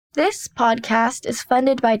This podcast is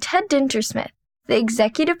funded by Ted Dintersmith, the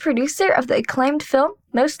executive producer of the acclaimed film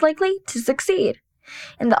Most Likely to Succeed,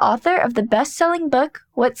 and the author of the best-selling book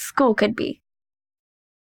What School Could Be.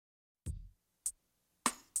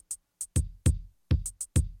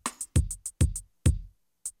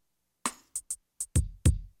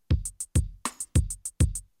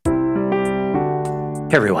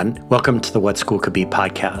 Hey everyone, welcome to the What School Could Be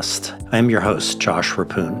podcast. I'm your host, Josh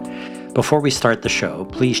Rapoon. Before we start the show,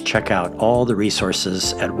 please check out all the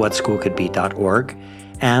resources at whatschoolcouldbe.org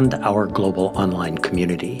and our global online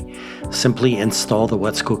community. Simply install the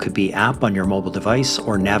What School Could Be app on your mobile device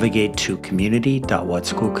or navigate to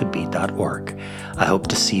community.whatschoolcouldbe.org. I hope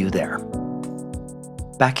to see you there.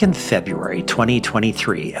 Back in February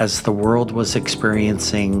 2023, as the world was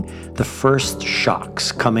experiencing the first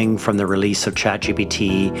shocks coming from the release of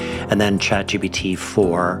ChatGPT and then ChatGPT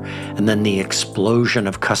 4, and then the explosion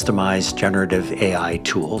of customized generative AI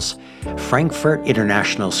tools, Frankfurt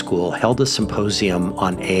International School held a symposium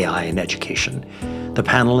on AI in education. The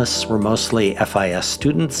panelists were mostly FIS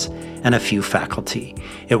students and a few faculty.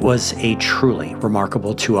 It was a truly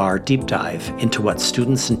remarkable 2-hour deep dive into what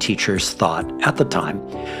students and teachers thought at the time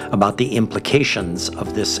about the implications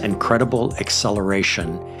of this incredible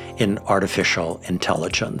acceleration in artificial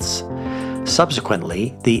intelligence.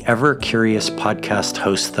 Subsequently, the ever-curious podcast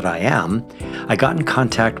host that I am, I got in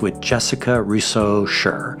contact with Jessica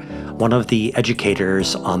Russo-Schur, one of the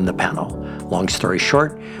educators on the panel. Long story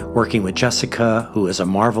short, working with Jessica, who is a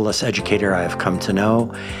marvelous educator I have come to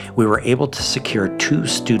know, we were able to secure 2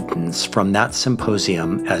 students from that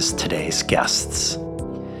symposium as today's guests.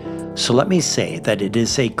 So let me say that it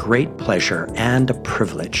is a great pleasure and a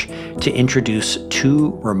privilege to introduce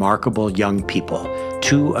 2 remarkable young people,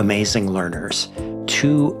 2 amazing learners,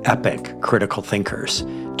 2 epic critical thinkers,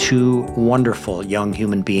 2 wonderful young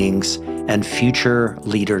human beings, and future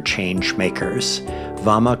leader change makers,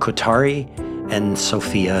 Vama Kothari and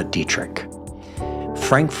Sophia Dietrich.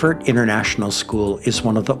 Frankfurt International School is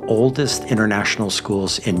one of the oldest international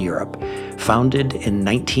schools in Europe, founded in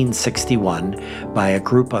 1961 by a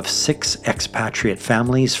group of 6 expatriate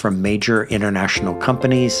families from major international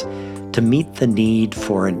companies to meet the need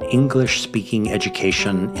for an English-speaking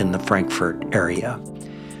education in the Frankfurt area.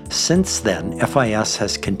 Since then, FIS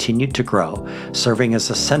has continued to grow, serving as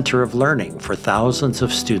a center of learning for thousands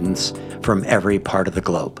of students from every part of the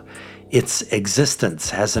globe. Its existence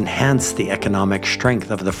has enhanced the economic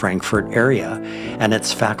strength of the Frankfurt area, and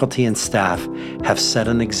its faculty and staff have set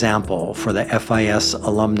an example for the FIS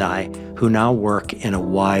alumni who now work in a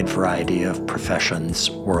wide variety of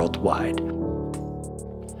professions worldwide.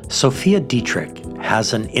 Sophia Dietrich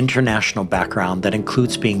has an international background that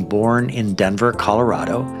includes being born in Denver,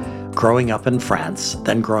 Colorado, growing up in France,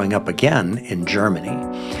 then growing up again in Germany.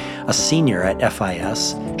 A senior at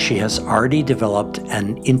FIS, she has already developed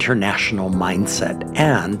an international mindset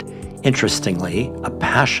and, interestingly, a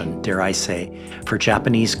passion, dare I say, for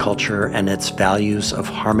Japanese culture and its values of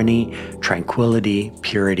harmony, tranquility,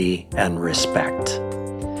 purity, and respect.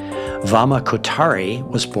 Vama Kothari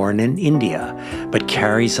was born in India, but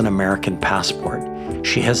carries an American passport.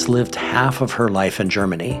 She has lived half of her life in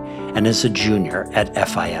Germany and is a junior at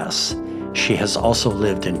FIS. She has also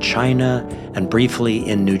lived in China and briefly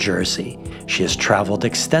in New Jersey. She has traveled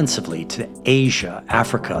extensively to Asia,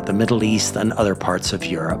 Africa, the Middle East, and other parts of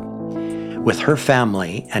Europe. With her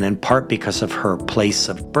family, and in part because of her place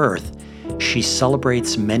of birth, she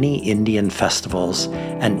celebrates many Indian festivals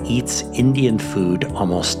and eats Indian food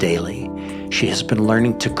almost daily. She has been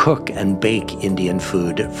learning to cook and bake Indian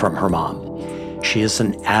food from her mom. She is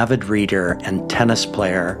an avid reader and tennis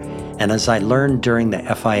player, and as I learned during the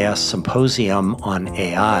FIS symposium on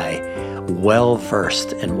AI,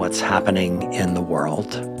 well-versed in what's happening in the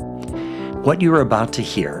world. What you are about to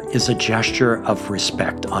hear is a gesture of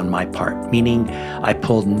respect on my part, meaning I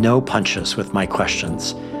pulled no punches with my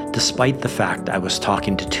questions, despite the fact I was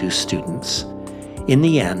talking to 2 students. In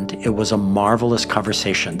the end, it was a marvelous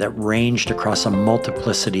conversation that ranged across a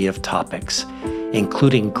multiplicity of topics,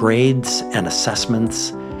 including grades and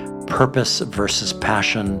assessments, purpose versus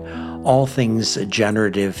passion, all things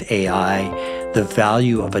generative AI, the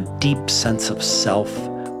value of a deep sense of self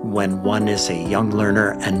when one is a young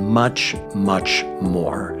learner, and much, much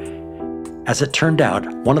more. As it turned out,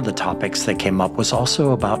 one of the topics that came up was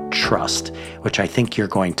also about trust, which I think you're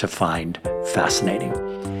going to find fascinating.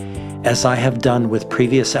 As I have done with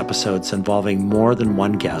previous episodes involving more than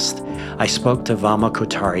one guest, I spoke to Vama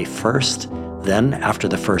Kothari first, then after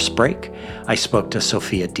the first break, I spoke to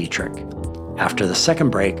Sophia Dietrich. After the second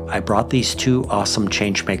break, I brought these 2 awesome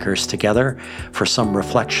changemakers together for some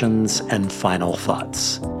reflections and final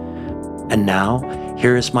thoughts. And now,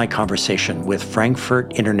 Here is my conversation with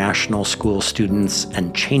Frankfurt International School students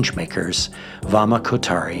and changemakers, Vama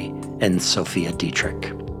Kothari and Sophia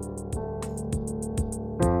Dietrich.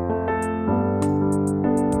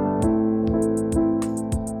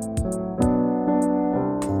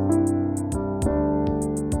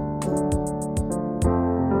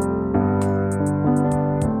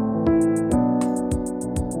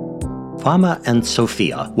 Vama and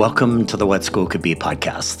Sophia, welcome to the What School Could Be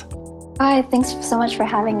podcast. Hi, thanks so much for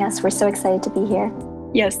having us. We're so excited to be here.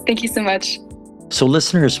 Yes, thank you so much. So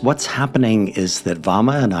listeners, what's happening is that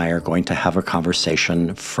Vama and I are going to have a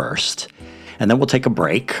conversation first, and then we'll take a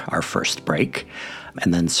break, our first break,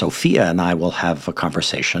 and then Sophia and I will have a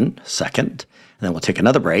conversation second, and then we'll take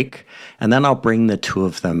another break, and then I'll bring the two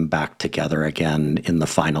of them back together again in the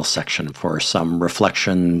final section for some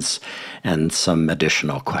reflections and some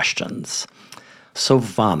additional questions. So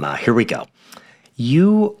Vama, here we go.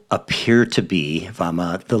 You appear to be,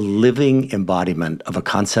 Vama, the living embodiment of a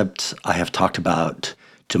concept I have talked about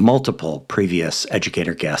to multiple previous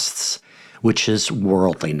educator guests, which is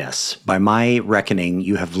worldliness. By my reckoning,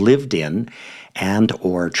 you have lived in and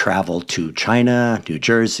or traveled to China, New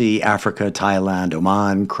Jersey, Africa, Thailand,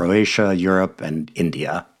 Oman, Croatia, Europe, and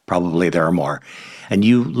India. Probably there are more. And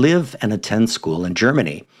you live and attend school in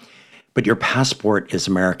Germany. But your passport is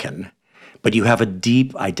American. But you have a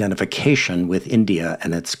deep identification with India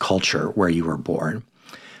and its culture where you were born.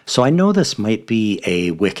 So I know this might be a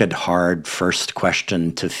wicked hard first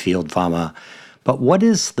question to field, Vama, but what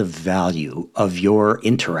is the value of your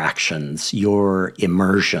interactions, your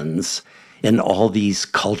immersions in all these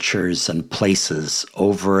cultures and places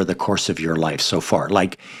over the course of your life so far?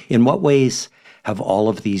 Like, in what ways have all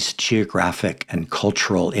of these geographic and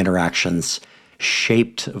cultural interactions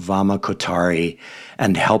shaped Vama Kothari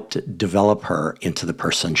and helped develop her into the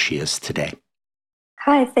person she is today?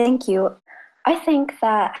 Hi, thank you. I think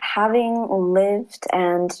that having lived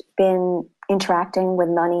and been interacting with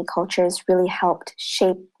many cultures really helped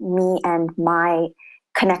shape me and my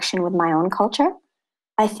connection with my own culture.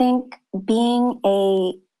 I think being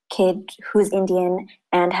a kid who's Indian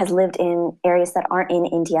and has lived in areas that aren't in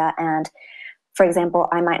India, and for example,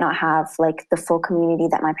 I might not have like the full community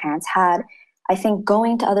that my parents had, I think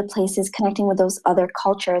going to other places, connecting with those other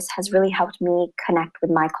cultures has really helped me connect with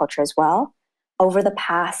my culture as well. Over the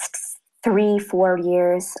past 3-4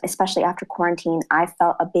 years, especially after quarantine, I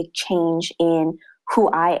felt a big change in who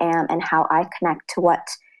I am and how I connect to what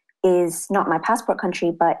is not my passport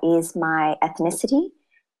country, but is my ethnicity.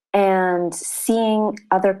 And seeing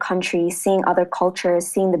other countries, seeing other cultures,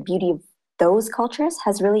 seeing the beauty of those cultures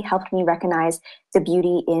has really helped me recognize the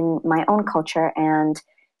beauty in my own culture and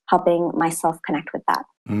helping myself connect with that.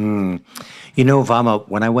 You know, Vama,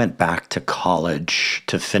 when I went back to college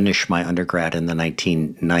to finish my undergrad in the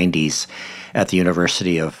 1990s at the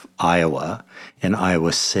University of Iowa in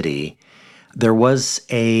Iowa City, there was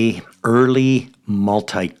a early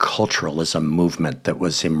multiculturalism movement that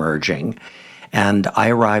was emerging. And I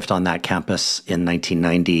arrived on that campus in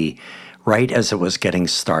 1990 right as it was getting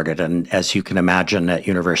started. And as you can imagine, at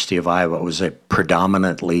University of Iowa, it was a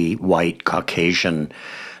predominantly white Caucasian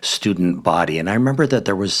student body. And I remember that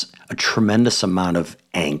there was a tremendous amount of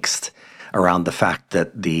angst around the fact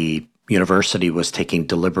that the university was taking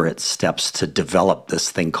deliberate steps to develop this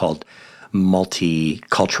thing called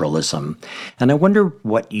multiculturalism. And I wonder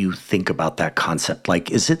what you think about that concept. Like,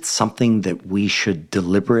 is it something that we should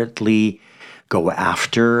deliberately go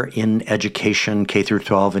after in education, K through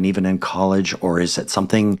 12, and even in college? Or is it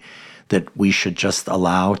something that we should just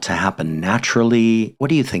allow to happen naturally? What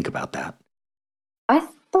do you think about that? I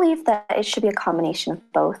believe that it should be a combination of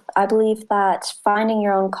both. I believe that finding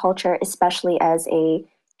your own culture, especially as a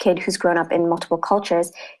kid who's grown up in multiple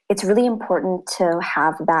cultures, it's really important to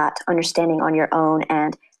have that understanding on your own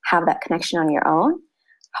and have that connection on your own.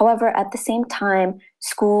 However, at the same time,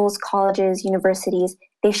 schools, colleges, universities,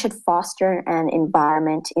 they should foster an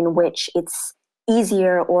environment in which it's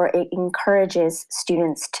easier or it encourages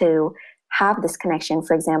students to have this connection.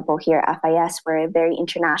 For example, here at FIS, we're a very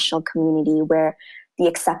international community where the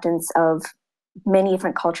acceptance of many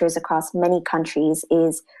different cultures across many countries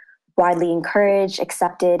is widely encouraged,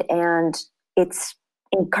 accepted, and it's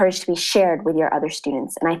encouraged to be shared with your other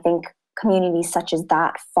students. And I think communities such as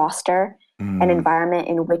that foster an environment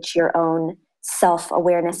in which your own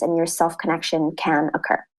self-awareness and your self-connection can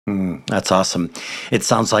occur. That's awesome. It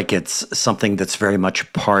sounds like it's something that's very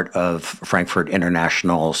much part of Frankfurt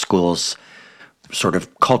International School's sort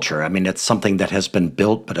of culture. I mean, it's something that has been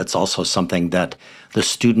built, but it's also something that the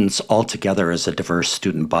students altogether as a diverse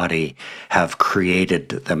student body have created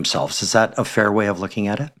themselves. Is that a fair way of looking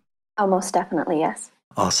at it? Oh, most definitely, yes.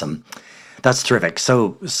 Awesome. That's terrific.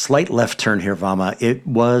 So, slight left turn here, Vama. It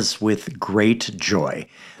was with great joy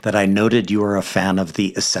that I noted you are a fan of the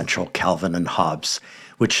Essential Calvin and Hobbes,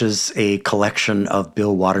 which is a collection of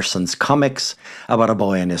Bill Watterson's comics about a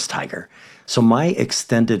boy and his tiger. So, my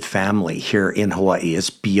extended family here in Hawaii is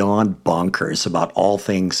beyond bonkers about all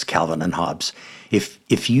things Calvin and Hobbes.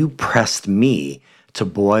 If you pressed me to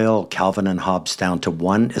boil Calvin and Hobbes down to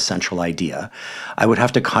one essential idea, I would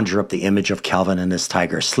have to conjure up the image of Calvin and his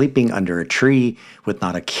tiger sleeping under a tree with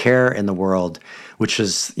not a care in the world, which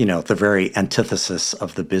is, the very antithesis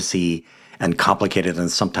of the busy and complicated and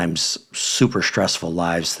sometimes super stressful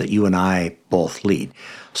lives that you and I both lead.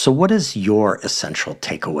 So what is your essential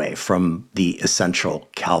takeaway from the essential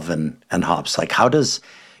Calvin and Hobbes? Like, how does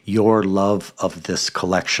your love of this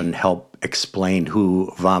collection help explain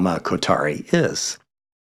who Vama Kothari is?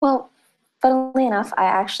 Well, funnily enough, I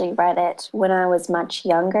actually read it when I was much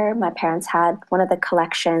younger. My parents had one of the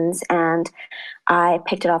collections and I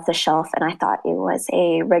picked it off the shelf and I thought it was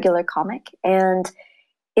a regular comic. And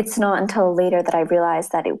it's not until later that I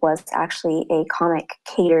realized that it was actually a comic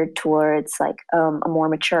catered towards like a more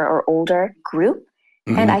mature or older group.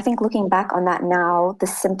 And I think looking back on that now,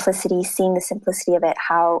 seeing the simplicity of it,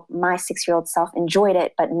 how my 6-year-old self enjoyed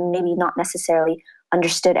it, but maybe not necessarily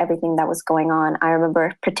understood everything that was going on. I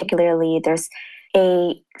remember particularly there's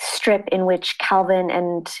a strip in which Calvin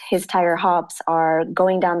and his tiger Hobbes are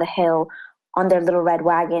going down the hill on their little red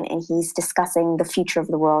wagon and he's discussing the future of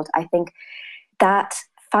the world. I think that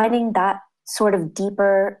finding that sort of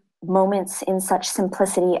deeper moments in such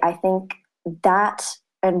simplicity, I think that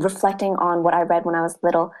and reflecting on what I read when I was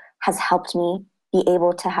little has helped me be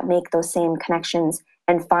able to make those same connections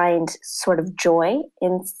and find sort of joy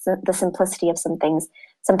in the simplicity of some things.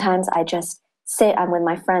 Sometimes I just I'm with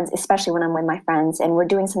my friends, especially when I'm with my friends, and we're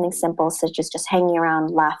doing something simple, such as just hanging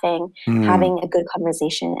around, laughing, having a good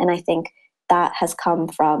conversation. And I think that has come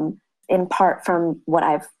in part from what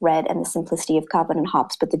I've read and the simplicity of Calvin and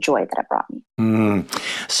Hobbes, but the joy that it brought me.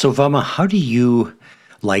 So, Vama, how do you,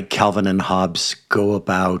 like Calvin and Hobbes, go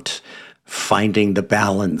about finding the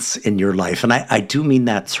balance in your life? And I do mean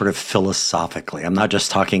that sort of philosophically. I'm not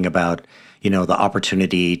just talking about, the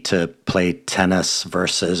opportunity to play tennis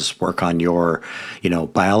versus work on your,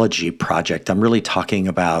 biology project. I'm really talking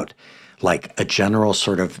about like a general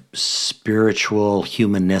sort of spiritual,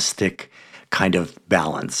 humanistic kind of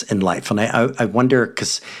balance in life. And I wonder,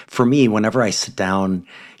 because for me, whenever I sit down,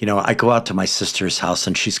 I go out to my sister's house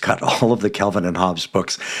and she's got all of the Calvin and Hobbes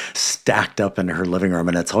books stacked up in her living room.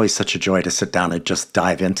 And it's always such a joy to sit down and just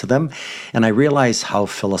dive into them. And I realize how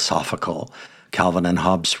philosophical Calvin and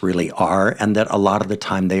Hobbes really are, and that a lot of the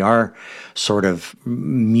time they are sort of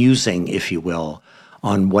musing, if you will,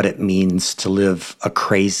 on what it means to live a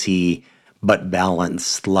crazy but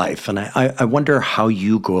balanced life. And I wonder how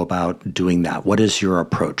you go about doing that. What is your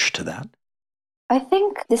approach to that? I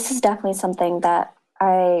think this is definitely something that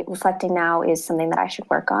reflecting now, is something that I should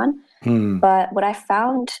work on. But what I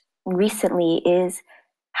found recently is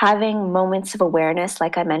having moments of awareness,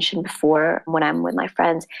 like I mentioned before, when I'm with my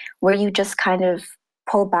friends, where you just kind of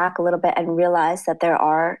pull back a little bit and realize that there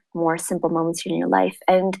are more simple moments in your life.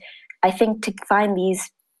 And I think to find these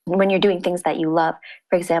when you're doing things that you love,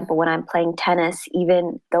 for example, when I'm playing tennis,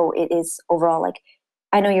 even though it is overall like,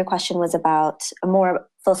 I know your question was about a more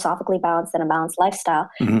philosophically balanced than a balanced lifestyle,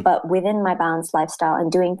 but within my balanced lifestyle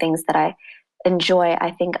and doing things that I enjoy,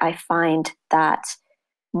 I think I find that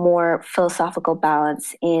more philosophical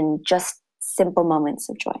balance in just simple moments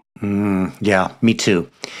of joy. Yeah, me too.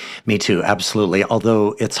 Me too, absolutely.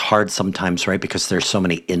 Although it's hard sometimes, right? Because there's so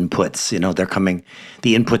many inputs,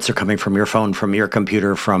 the inputs are coming from your phone, from your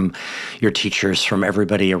computer, from your teachers, from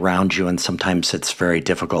everybody around you. And sometimes it's very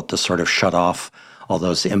difficult to sort of shut off all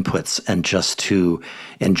those inputs and just to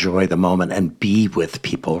enjoy the moment and be with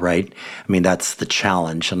people, right? I mean, that's the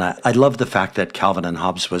challenge. And I love the fact that Calvin and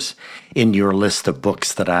Hobbes was in your list of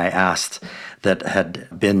books that I asked that had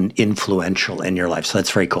been influential in your life. So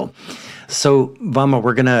that's very cool. So, Vama,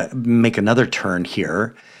 we're going to make another turn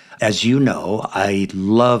here. As you know, I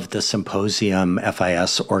love the symposium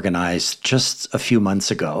FIS organized just a few months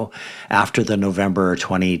ago after the November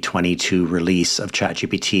 2022 release of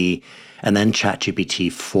ChatGPT and then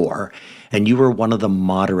ChatGPT 4. And you were one of the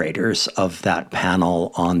moderators of that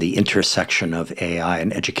panel on the intersection of AI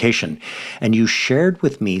and education. And you shared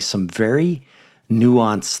with me some very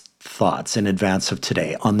nuanced thoughts in advance of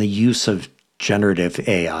today on the use of generative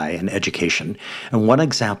AI in education. And one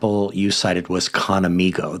example you cited was Khan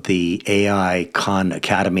Amigo, the AI Khan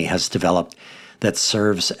Academy has developed that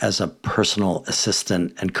serves as a personal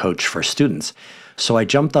assistant and coach for students. So I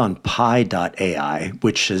jumped on Pi.ai,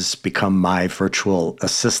 which has become my virtual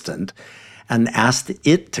assistant, and asked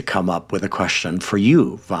it to come up with a question for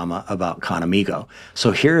you, Vama, about Conamigo.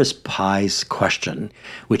 So here is Pi's question,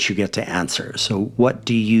 which you get to answer. So what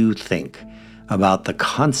do you think about the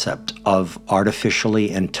concept of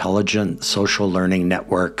artificially intelligent social learning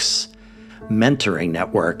networks, mentoring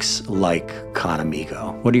networks like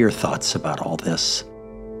Conamigo? What are your thoughts about all this?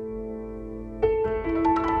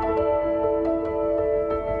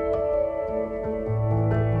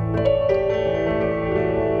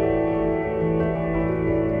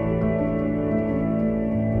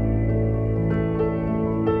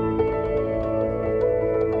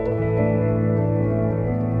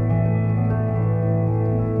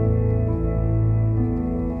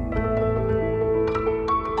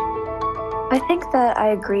 I think that I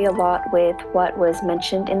agree a lot with what was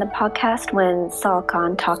mentioned in the podcast when Sal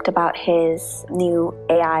Khan talked about his new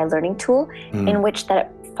AI learning tool, in which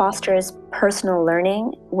that it fosters personal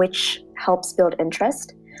learning, which helps build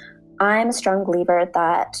interest. I'm a strong believer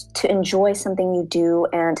that to enjoy something you do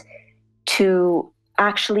and to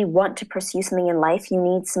actually want to pursue something in life, you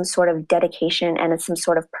need some sort of dedication and some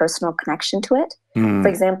sort of personal connection to it. For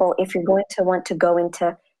example, if you're going to want to go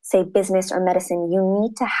into, say, business or medicine, you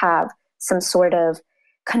need to have some sort of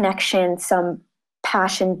connection, some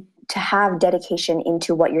passion to have dedication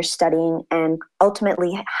into what you're studying and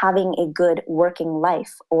ultimately having a good working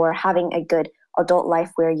life or having a good adult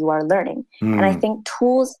life where you are learning. And I think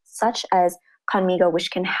tools such as Conmigo,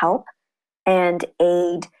 which can help and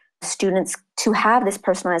aid students to have this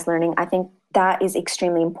personalized learning, I think that is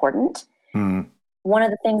extremely important. One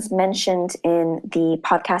of the things mentioned in the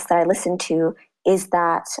podcast that I listened to is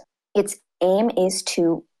that its aim is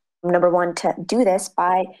to, number one, to do this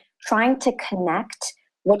by trying to connect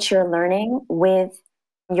what you're learning with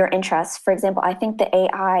your interests. For example, I think the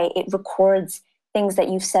AI, it records things that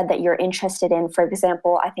you've said that you're interested in. For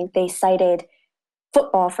example, I think they cited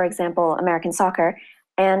football, for example, American soccer,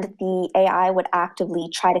 and the AI would actively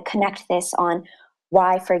try to connect this on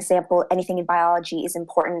why, for example, anything in biology is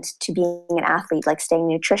important to being an athlete, like staying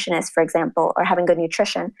nutritionist, for example, or having good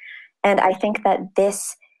nutrition. And I think that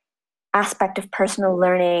this aspect of personal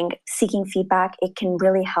learning, seeking feedback, it can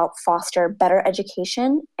really help foster better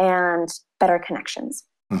education and better connections.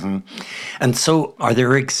 And so are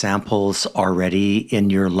there examples already in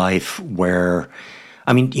your life where,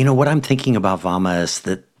 I mean, you know, what I'm thinking about, Vama, is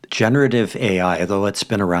that generative AI, though it's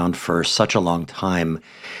been around for such a long time,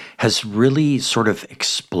 has really sort of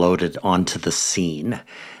exploded onto the scene,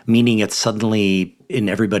 meaning it's suddenly in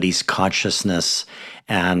everybody's consciousness,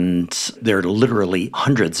 and there are literally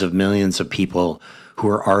hundreds of millions of people who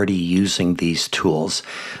are already using these tools.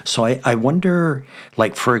 So I wonder,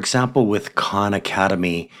 like, for example, with Khan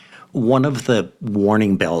Academy, one of the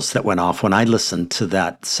warning bells that went off when I listened to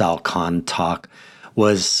that Sal Khan talk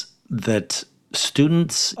was that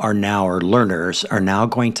students are now, or learners are now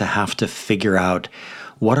going to have to figure out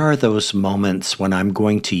what are those moments when I'm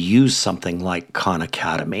going to use something like Khan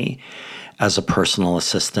Academy as a personal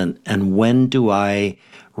assistant, and when do I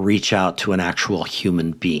reach out to an actual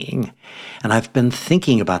human being? And I've been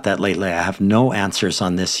thinking about that lately. I have no answers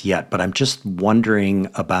on this yet, but I'm just wondering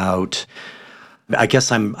about, I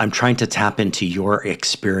guess I'm trying to tap into your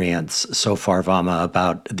experience so far, Vama,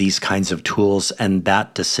 about these kinds of tools and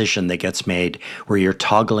that decision that gets made where you're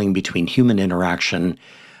toggling between human interaction,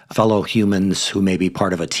 fellow humans who may be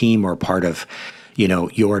part of a team or part of, you know,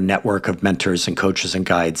 your network of mentors and coaches and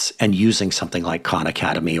guides, and using something like Khan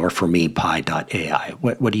Academy, or for me, Pi.ai.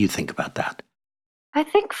 What do you think about that? I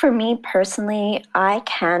think for me personally, I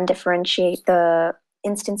can differentiate the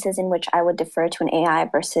instances in which I would defer to an AI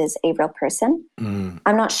versus a real person.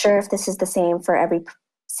 I'm not sure if this is the same for every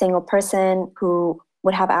single person who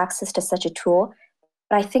would have access to such a tool,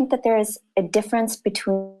 but I think that there is a difference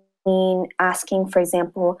between asking, for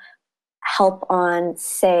example, help on,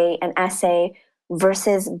 say, an essay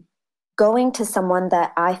versus going to someone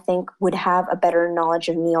that I think would have a better knowledge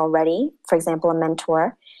of me already, for example, a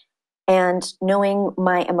mentor, and knowing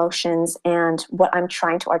my emotions and what I'm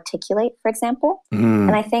trying to articulate, for example.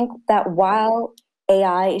 And I think that while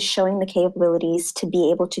AI is showing the capabilities to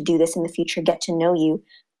be able to do this in the future, get to know you,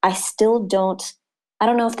 I still don't, I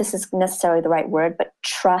don't know if this is necessarily the right word, but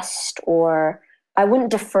trust, or I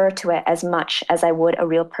wouldn't defer to it as much as I would a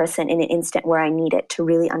real person in an instant where I need it to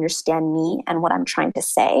really understand me and what I'm trying to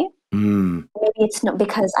say. Maybe it's not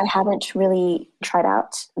because I haven't really tried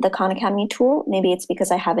out the Khan Academy tool. Maybe it's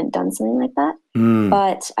because I haven't done something like that.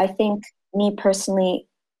 But I think me personally,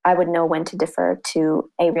 I would know when to defer to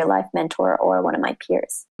a real life mentor or one of my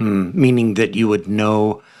peers. Meaning that you would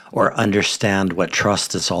know or understand what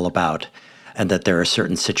trust is all about, and that there are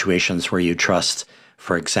certain situations where you trust,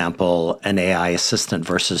 For example, an AI assistant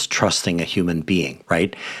versus trusting a human being,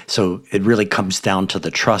 right? So it really comes down to the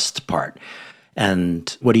trust part.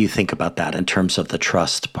 And what do you think about that in terms of the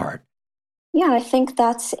trust part? Yeah, I think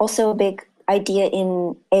that's also a big idea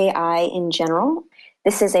in AI in general.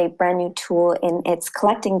 This is a brand new tool in it's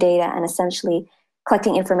collecting data and essentially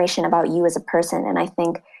collecting information about you as a person. And I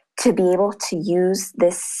think to be able to use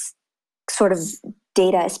this sort of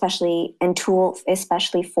data, especially and tool,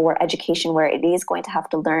 especially for education, where it is going to have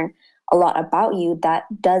to learn a lot about you, that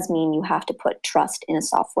does mean you have to put trust in a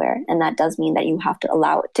software. And that does mean that you have to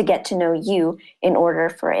allow it to get to know you in order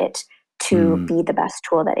for it to be the best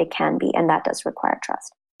tool that it can be. And that does require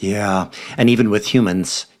trust. Yeah. And even with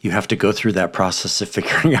humans, you have to go through that process of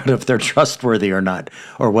figuring out if they're trustworthy or not,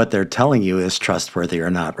 or what they're telling you is trustworthy or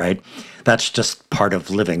not, right? That's just part of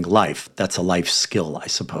living life. That's a life skill, I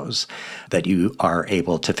suppose, that you are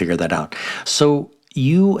able to figure that out. So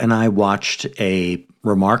you and I watched a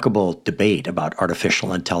remarkable debate about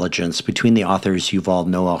artificial intelligence between the authors Yuval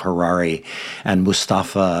Noah Harari and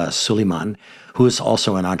Mustafa Suleyman, who is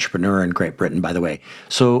also an entrepreneur in Great Britain, by the way.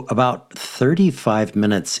 So about 35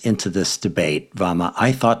 minutes into this debate, Vama,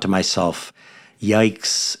 I thought to myself,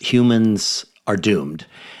 yikes, humans are doomed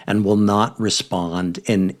and will not respond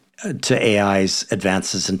to AI's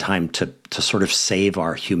advances in time to sort of save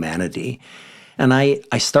our humanity. And I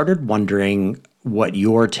started wondering what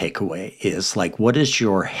your takeaway is. Like, what is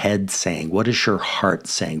your head saying? What is your heart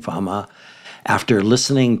saying, Vama? After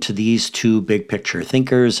listening to these two big picture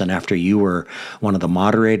thinkers, and after you were one of the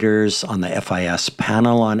moderators on the FIS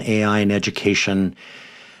panel on AI in education,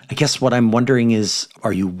 I guess what I'm wondering is,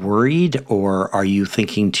 are you worried, or are you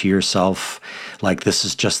thinking to yourself, like, this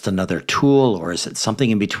is just another tool, or is it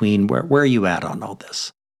something in between? Where are you at on all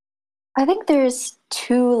this? I think there's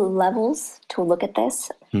two levels to look at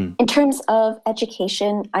this. In terms of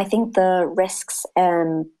education, I think the risks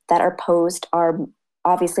that are posed are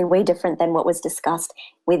obviously way different than what was discussed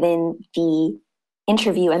within the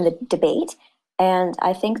interview and the debate. And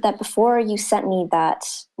I think that before you sent me that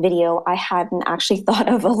video, I hadn't actually thought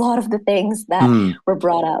of a lot of the things that were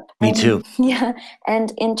brought up. Me too. Yeah.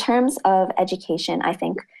 And in terms of education, I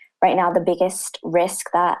think right now the biggest risk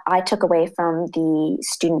that I took away from the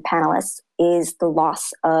student panelists is the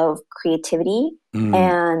loss of creativity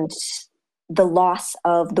and the loss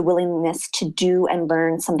of the willingness to do and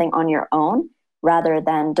learn something on your own rather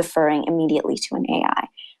than deferring immediately to an AI.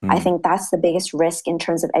 I think that's the biggest risk in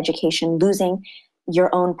terms of education, losing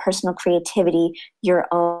your own personal creativity, your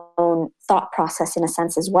own thought process in a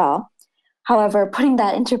sense as well. However, putting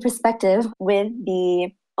that into perspective with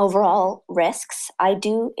the overall risks, I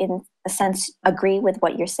do, in a sense, agree with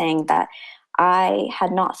what you're saying, that I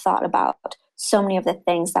had not thought about so many of the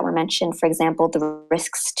things that were mentioned, for example, the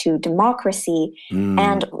risks to democracy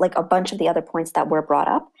and like a bunch of the other points that were brought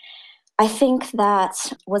up. I think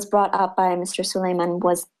that was brought up by Mr. Suleiman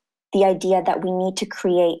was the idea that we need to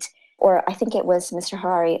create, or I think it was Mr.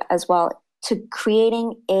 Harari as well, to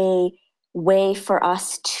creating a way for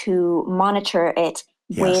us to monitor it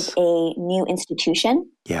with a new institution.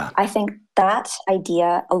 Yeah. I think that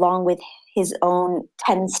idea, along with his own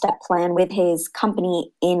 10-step plan with his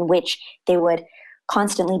company, in which they would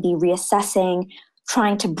constantly be reassessing,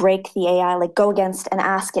 trying to break the AI, like go against and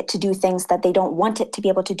ask it to do things that they don't want it to be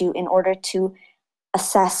able to do in order to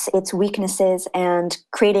assess its weaknesses, and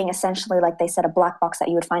creating essentially, like they said, a black box that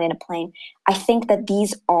you would find in a plane. I think that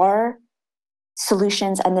these are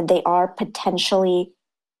solutions and that they are potentially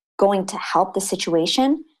going to help the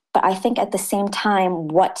situation. But I think at the same time,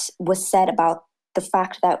 what was said about the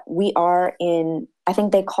fact that we are in, I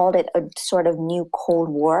think they called it a sort of new Cold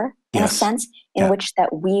War in a sense, in which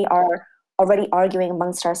that we are already arguing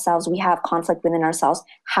amongst ourselves. We have conflict within ourselves.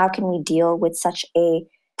 How can we deal with such a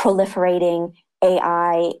proliferating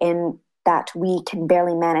AI in that we can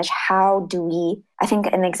barely manage? How do we, I think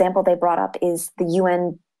an example they brought up is the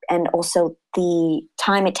UN and also the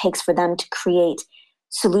time it takes for them to create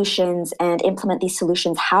solutions and implement these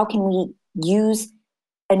solutions. How can we use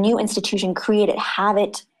a new institution, create it, have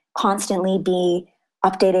it constantly be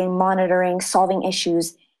updating, monitoring, solving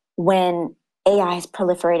issues when AI is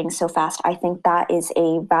proliferating so fast? I think that is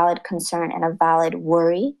a valid concern and a valid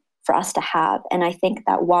worry for us to have. And I think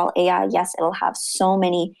that while AI, yes, it'll have so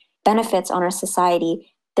many benefits on our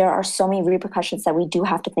society, there are so many repercussions that we do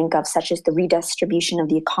have to think of, such as the redistribution of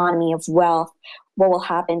the economy, of wealth, what will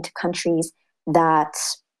happen to countries that,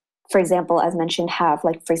 for example, as mentioned, have,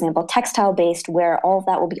 like, for example, textile based, where all of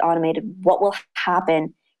that will be automated. What will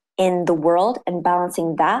happen in the world, and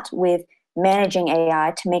balancing that with managing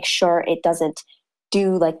AI to make sure it doesn't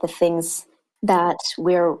do like the things that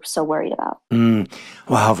we're so worried about.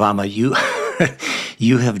 Wow, Vama, you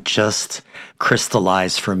You have just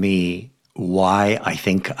crystallized for me why I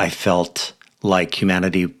think I felt like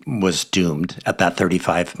humanity was doomed at that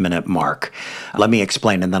 35-minute mark. Let me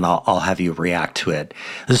explain, and then I'll have you react to it.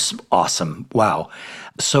 This is awesome. Wow.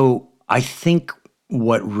 So I think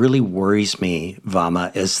what really worries me,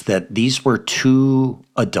 Vama, is that these were two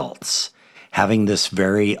adults having this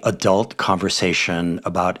very adult conversation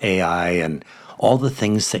about AI and all the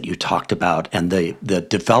things that you talked about, and the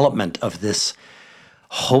development of this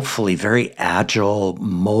hopefully very agile,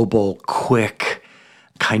 mobile, quick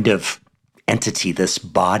kind of entity, this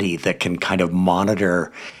body that can kind of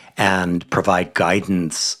monitor and provide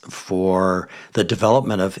guidance for the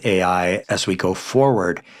development of AI as we go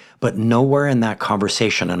forward. But nowhere in that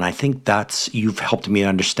conversation, and I think you've helped me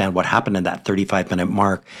understand what happened in that 35-minute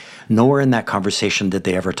mark, nowhere in that conversation did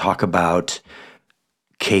they ever talk about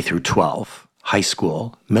K through 12, high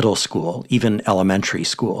school, middle school, even elementary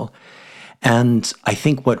school. And I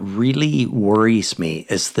think what really worries me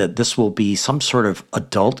is that this will be some sort of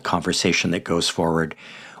adult conversation that goes forward,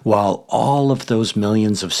 while all of those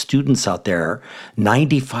millions of students out there,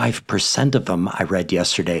 95% of them, I read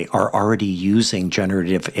yesterday, are already using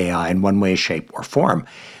generative AI in one way, shape, or form.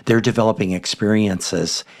 They're developing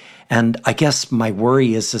experiences. And I guess my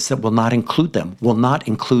worry is that we'll not include them. We'll not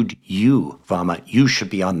include you, Vama. You should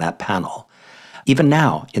be on that panel. Even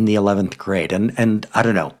now in the 11th grade. And I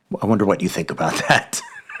don't know, I wonder what you think about that.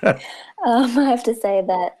 I have to say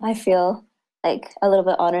that I feel like a little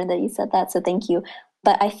bit honored that you said that, so thank you.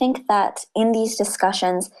 But I think that in these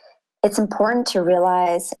discussions, it's important to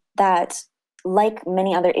realize that, like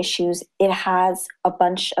many other issues, it has a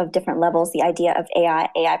bunch of different levels. The idea of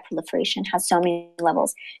AI proliferation has so many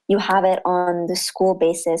levels. You have it on the school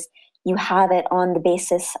basis. You have it on the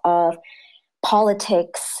basis of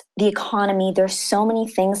politics, the economy. There's so many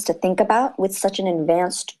things to think about with such an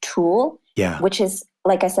advanced tool, which is,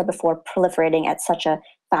 like I said before, proliferating at such a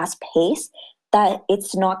fast pace that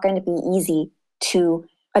it's not going to be easy to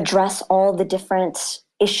address all the different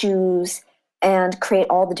issues and create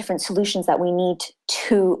all the different solutions that we need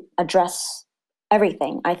to address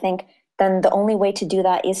everything. I think then the only way to do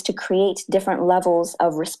that is to create different levels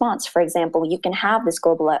of response. For example, you can have this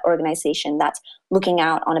global organization that's looking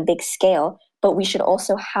out on a big scale, but we should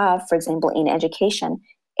also have, for example, in education,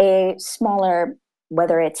 a smaller,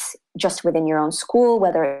 whether it's just within your own school,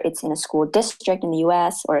 whether it's in a school district in the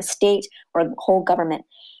US or a state or a whole government,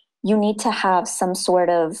 you need to have some sort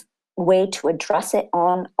of way to address it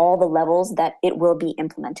on all the levels that it will be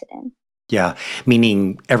implemented in. Yeah,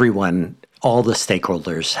 meaning everyone, all the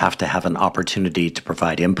stakeholders have to have an opportunity to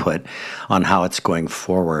provide input on how it's going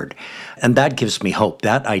forward. And that gives me hope.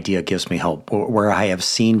 That idea gives me hope. Where I have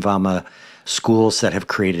seen, Vama, schools that have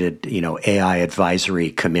created, AI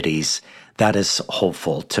advisory committees, that is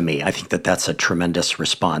hopeful to me. I think that that's a tremendous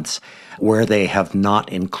response. Where they have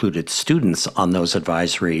not included students on those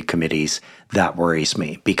advisory committees, that worries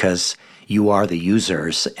me, because you are the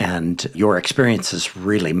users and your experiences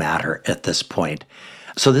really matter at this point.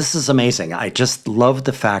 So this is amazing. I just love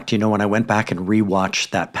the fact, when I went back and rewatched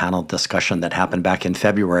that panel discussion that happened back in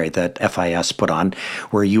February that FIS put on,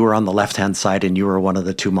 where you were on the left-hand side and you were one of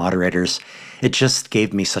the two moderators, it just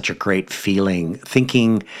gave me such a great feeling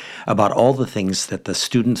thinking about all the things that the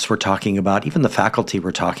students were talking about, even the faculty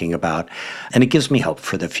were talking about, and it gives me hope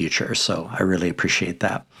for the future. So I really appreciate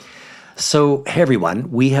that. So, hey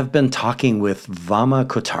everyone, we have been talking with Vama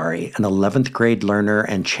Kothari, an 11th grade learner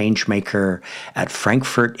and changemaker at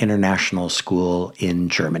Frankfurt International School in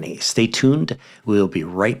Germany. Stay tuned. We'll be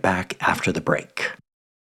right back after the break.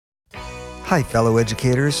 Hi, fellow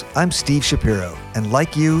educators. I'm Steve Shapiro, and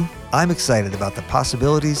like you, I'm excited about the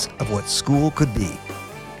possibilities of what school could be.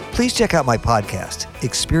 Please check out my podcast,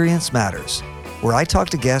 Experience Matters, where I talk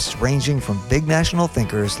to guests ranging from big national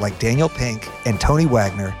thinkers like Daniel Pink and Tony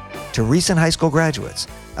Wagner to recent high school graduates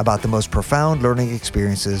about the most profound learning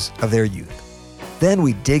experiences of their youth. Then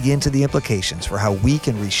we dig into the implications for how we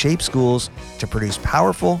can reshape schools to produce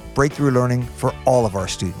powerful breakthrough learning for all of our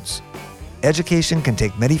students. Education can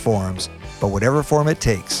take many forms, but whatever form it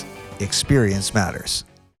takes, experience matters.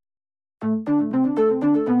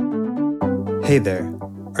 Hey there.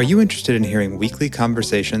 Are you interested in hearing weekly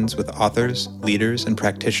conversations with authors, leaders, and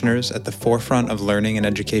practitioners at the forefront of learning and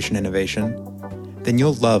education innovation? Then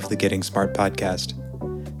you'll love the Getting Smart podcast.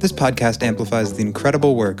 This podcast amplifies the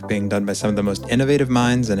incredible work being done by some of the most innovative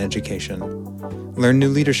minds in education. Learn new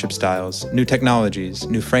leadership styles, new technologies,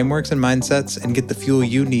 new frameworks and mindsets, and get the fuel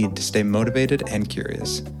you need to stay motivated and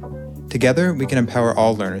curious. Together, we can empower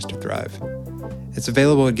all learners to thrive. It's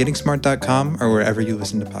available at gettingsmart.com or wherever you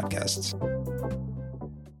listen to podcasts.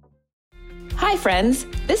 Hi, Hi, friends.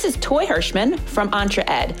 This is Toy Hirschman from Entre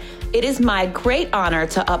Ed. It is my great honor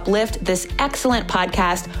to uplift this excellent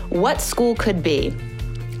podcast, What School Could Be.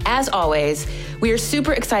 As always, we are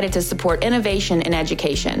super excited to support innovation in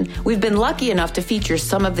education. We've been lucky enough to feature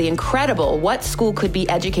some of the incredible What School Could Be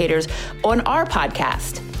educators on our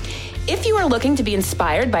podcast. If you are looking to be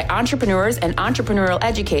inspired by entrepreneurs and entrepreneurial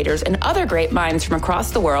educators and other great minds from across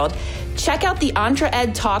the world, check out the Entre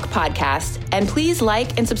Ed Talk podcast, and please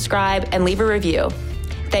like and subscribe and leave a review.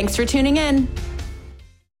 Thanks for tuning in.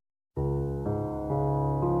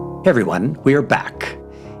 Hey everyone, we are back.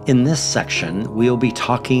 In this section, we'll be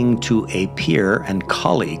talking to a peer and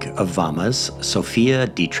colleague of Vama's, Sophia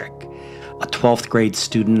Dietrich, a 12th grade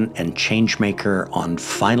student and changemaker on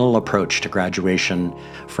final approach to graduation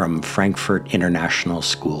from Frankfurt International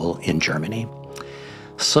School in Germany.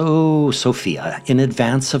 So, Sophia, in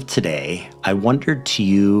advance of today, I wondered to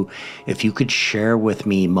you if you could share with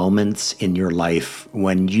me moments in your life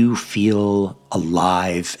when you feel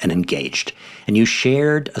alive and engaged. And you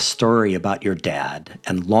shared a story about your dad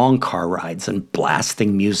and long car rides and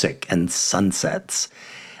blasting music and sunsets.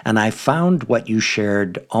 And I found what you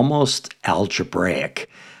shared almost algebraic,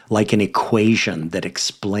 like an equation that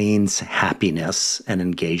explains happiness and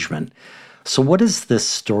engagement. So what is this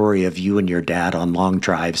story of you and your dad on long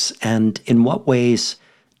drives, and in what ways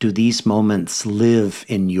do these moments live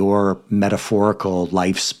in your metaphorical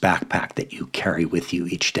life's backpack that you carry with you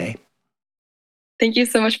each day? Thank you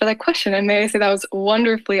so much for that question. And may I say that was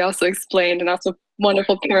wonderfully also explained and also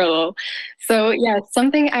wonderful parallel. So yeah,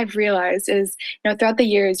 something I've realized is, throughout the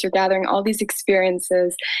years, you're gathering all these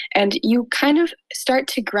experiences and you kind of start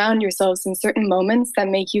to ground yourselves in certain moments that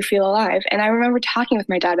make you feel alive. And I remember talking with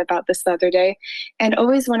my dad about this the other day, and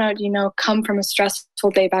always when I'd, come from a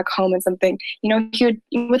stressful day back home and something, he would,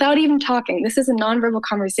 without even talking, this is a nonverbal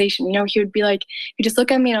conversation, he would be like, he'd just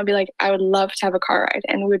look at me and I'd be like, I would love to have a car ride.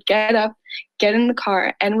 And we would get up, get in the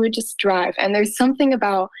car, and we would just drive. And there's something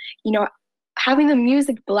about, having the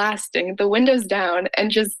music blasting, the windows down,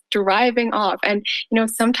 and just driving off. And,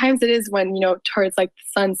 sometimes it is when, towards like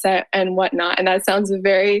the sunset and whatnot. And that sounds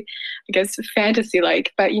very, I guess,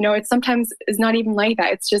 fantasy-like, but, it sometimes is not even like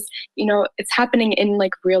that. It's just, it's happening in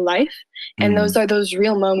like real life. And those are those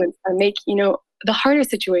real moments that make, the harder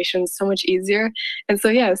situations so much easier. And so,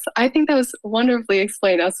 yes, I think that was wonderfully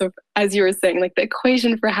explained also, as you were saying, like the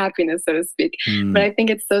equation for happiness, so to speak. But I think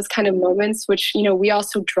it's those kind of moments which, we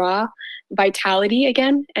also draw vitality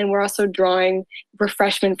again, and we're also drawing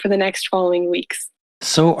refreshment for the next following weeks.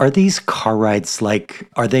 So are these car rides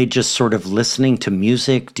are they just sort of listening to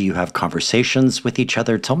music? Do you have conversations with each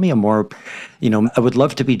other? Tell me more, I would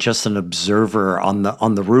love to be just an observer on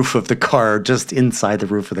the roof of the car, just inside the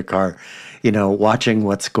roof of the car, watching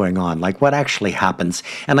what's going on, like what actually happens.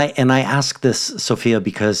 And I ask this, Sophia,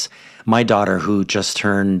 because my daughter, who just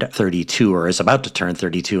turned 32 or is about to turn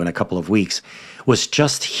 32 in a couple of weeks, was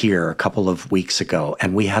just here a couple of weeks ago,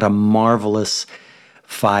 and we had a marvelous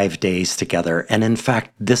 5 days together. And in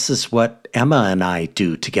fact, this is what Emma and I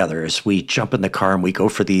do together, is we jump in the car and we go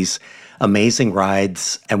for these amazing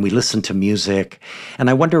rides and we listen to music. And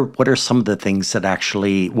I wonder, what are some of the things that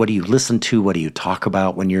what do you listen to? What do you talk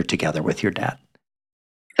about when you're together with your dad?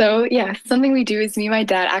 So yeah, something we do is me and my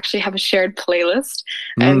dad actually have a shared playlist.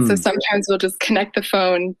 And so sometimes we'll just connect the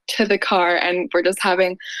phone to the car and we're just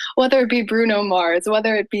having, whether it be Bruno Mars,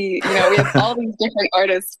 whether it be, we have all these different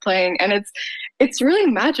artists playing. And it's really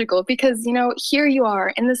magical because, here you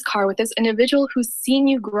are in this car with this individual who's seen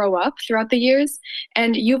you grow up throughout the years.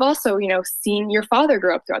 And you've also, seen your father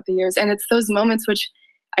grow up throughout the years. And it's those moments which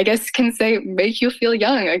I guess can say make you feel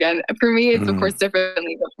young again. For me, it's of course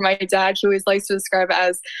differently, but for my dad, he always likes to describe it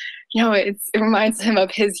as, it reminds him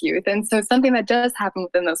of his youth. And so something that does happen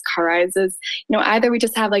within those car rides is, either we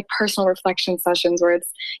just have like personal reflection sessions where it's,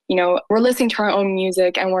 we're listening to our own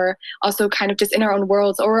music and we're also kind of just in our own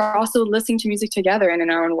worlds, or we're also listening to music together and in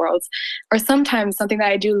our own worlds. Or sometimes something that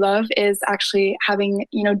I do love is actually having,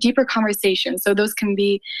 deeper conversations. So those can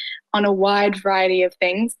be on a wide variety of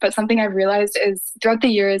things. But something I've realized is throughout the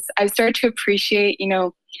years, I've started to appreciate,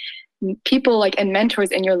 people like and mentors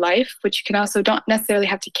in your life, which you can also don't necessarily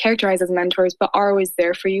have to characterize as mentors, but are always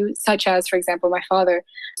there for you, such as, for example, my father.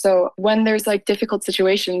 So when there's like difficult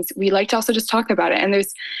situations, we like to also just talk about it. And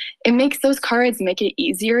it makes those cards make it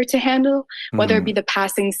easier to handle, whether it be the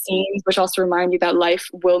passing scenes, which also remind you that life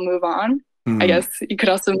will move on. I guess you could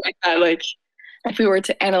also make that like, if we were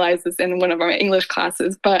to analyze this in one of our English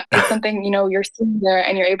classes, but it's something, you're sitting there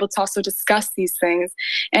and you're able to also discuss these things.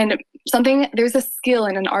 And there's a skill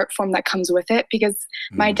and an art form that comes with it, because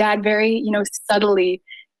my dad very, subtly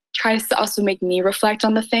tries to also make me reflect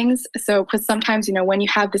on the things. So, because sometimes, when you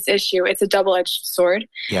have this issue, it's a double-edged sword.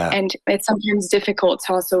 Yeah. And it's sometimes difficult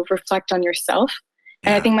to also reflect on yourself.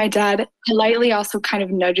 And I Yeah. think my dad politely also kind of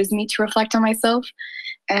nudges me to reflect on myself.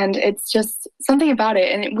 And it's just something about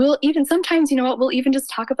it. And it will even sometimes, we'll even just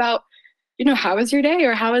talk about, how was your day?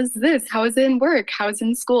 Or how is this? How is it in work? How is it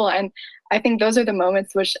in school? And I think those are the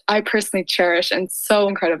moments which I personally cherish and so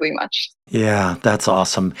incredibly much. Yeah, that's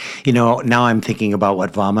awesome. Now I'm thinking about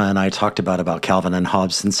what Vama and I talked about Calvin and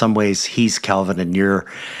Hobbes. In some ways, he's Calvin and you're,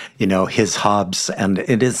 his Hobbes. And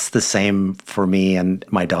it is the same for me and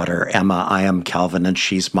my daughter, Emma. I am Calvin and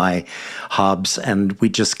she's my Hobbes. And we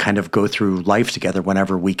just kind of go through life together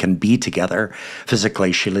whenever we can be together.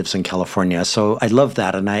 Physically, she lives in California. So I love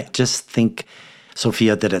that. And I just think,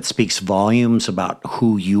 Sophia, that it speaks volumes about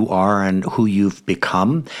who you are and who you've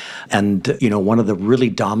become. And, one of the really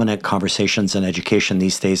dominant conversations in education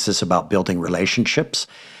these days is about building relationships.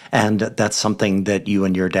 And that's something that you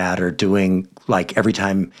and your dad are doing like every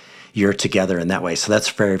time you're together in that way. So that's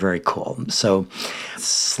very, very cool. So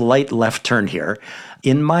slight left turn here.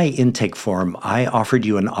 In my intake form, I offered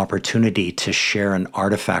you an opportunity to share an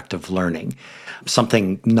artifact of learning,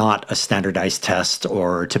 something not a standardized test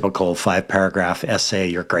or typical 5-paragraph essay,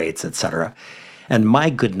 your grades, etc. And my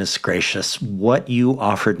goodness gracious, what you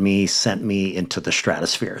offered me sent me into the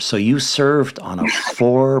stratosphere. So you served on a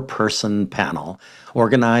 4-person panel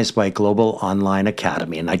organized by Global Online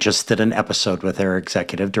Academy, and I just did an episode with their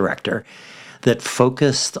executive director that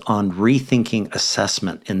focused on rethinking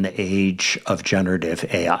assessment in the age of generative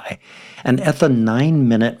AI. And at the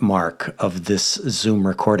 9-minute mark of this Zoom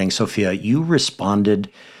recording, Sophia, you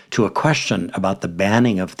responded to a question about the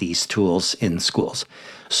banning of these tools in schools.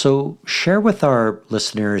 So share with our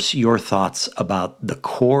listeners your thoughts about the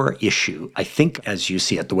core issue, I think as you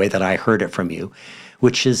see it, the way that I heard it from you,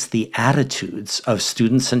 which is the attitudes of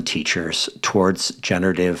students and teachers towards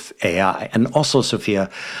generative AI. And also, Sophia,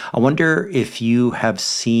 I wonder if you have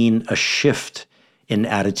seen a shift in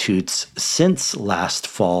attitudes since last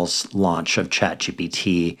fall's launch of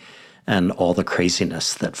ChatGPT and all the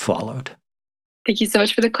craziness that followed. Thank you so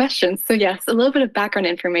much for the question. So yes, a little bit of background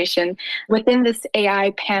information. Within this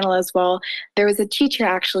AI panel as well, there was a teacher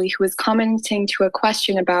actually who was commenting to a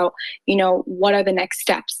question about, what are the next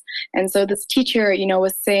steps? And so this teacher,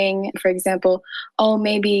 was saying, for example,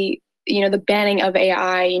 maybe, the banning of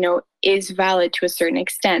AI, is valid to a certain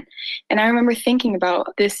extent. And I remember thinking about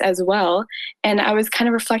this as well. And I was kind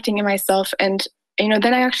of reflecting in myself and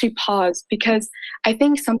then I actually paused because I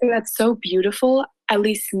think something that's so beautiful, at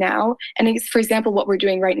least now, and it's, for example, what we're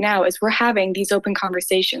doing right now is we're having these open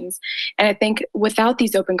conversations. And I think without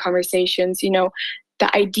these open conversations,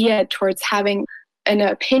 the idea towards having an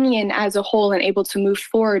opinion as a whole and able to move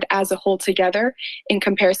forward as a whole together in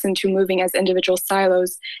comparison to moving as individual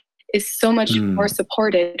silos is so much more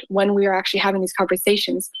supported when we are actually having these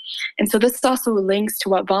conversations. And so this also links to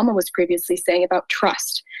what Vama was previously saying about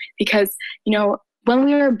trust, because, when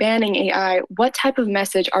we are banning AI, what type of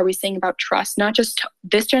message are we saying about trust, not just to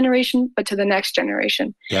this generation, but to the next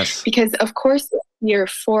generation? Yes. Because of course, the fear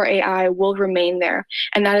for AI will remain there,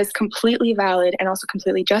 and that is completely valid and also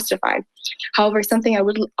completely justified. However, something I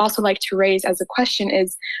would also like to raise as a question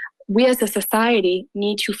is, we as a society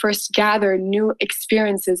need to first gather new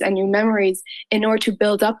experiences and new memories in order to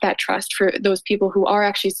build up that trust for those people who are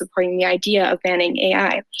actually supporting the idea of banning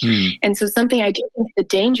AI. And so something I do think the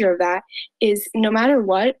danger of that is no matter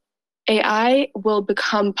what, AI will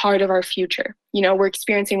become part of our future. We're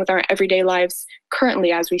experiencing with our everyday lives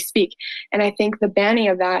currently as we speak. And I think the banning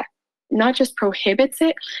of that not just prohibits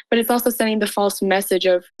it, but it's also sending the false message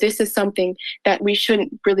of this is something that we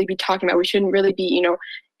shouldn't really be talking about. We shouldn't really be,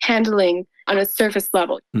 handling on a surface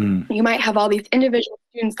level. You might have all these individual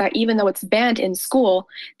students that even though it's banned in school,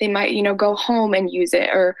 they might, go home and use it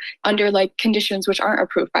or under like conditions which aren't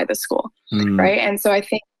approved by the school, right? And so I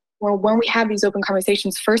think when we have these open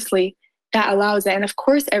conversations, firstly, that allows it. And of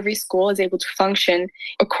course, every school is able to function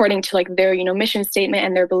according to like their, mission statement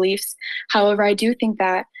and their beliefs. However, I do think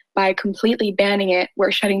that by completely banning it,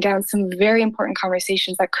 we're shutting down some very important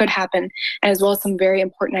conversations that could happen, as well as some very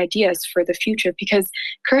important ideas for the future. Because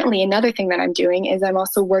currently, another thing that I'm doing is I'm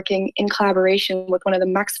also working in collaboration with one of the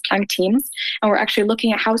Max Planck teams, and we're actually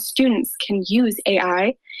looking at how students can use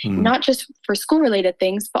AI, not just for school-related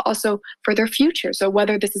things, but also for their future. So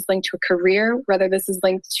whether this is linked to a career, whether this is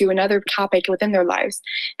linked to another topic within their lives.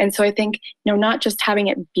 And so I think, not just having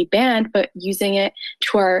it be banned, but using it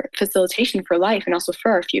to our facilitation for life and also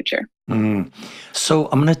for our future. Mm. So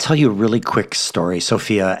I'm going to tell you a really quick story,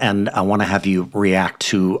 Sophia, and I want to have you react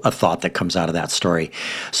to a thought that comes out of that story.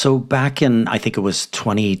 So back in, I think it was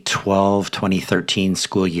 2012, 2013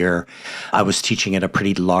 school year, I was teaching at a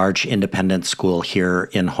pretty large independent school here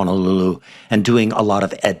in Honolulu and doing a lot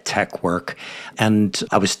of ed tech work. And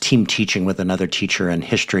I was team teaching with another teacher in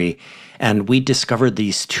history. And we discovered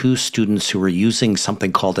these two students who were using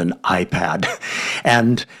something called an iPad.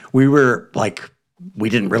 And we were like,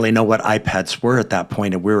 we didn't really know what iPads were at that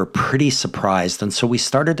point, and we were pretty surprised. And so we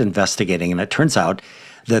started investigating, and it turns out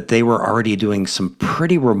that they were already doing some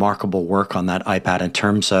pretty remarkable work on that iPad in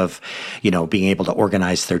terms of, being able to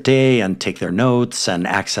organize their day and take their notes and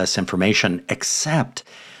access information, except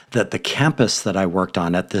that the campus that I worked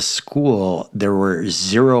on at this school, there were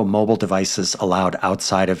 0 mobile devices allowed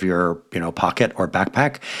outside of your, pocket or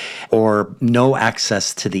backpack, or no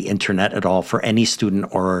access to the internet at all for any student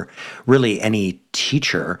or really any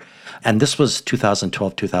teacher. And this was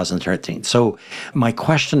 2012, 2013. So my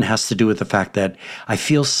question has to do with the fact that I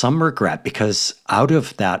feel some regret because out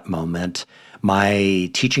of that moment, my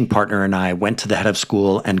teaching partner and I went to the head of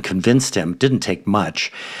school and convinced him, didn't take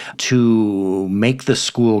much, to make the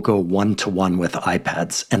school go one-to-one with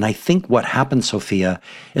iPads. And I think what happened, Sophia,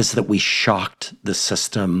 is that we shocked the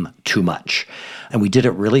system too much. And we did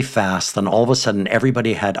it really fast. And all of a sudden,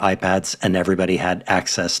 everybody had iPads and everybody had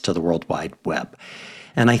access to the World Wide Web.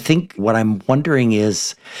 And I think what I'm wondering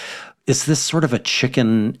is this sort of a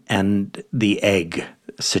chicken and the egg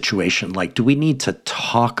situation? Like, do we need to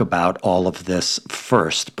talk about all of this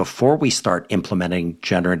first before we start implementing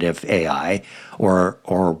generative AI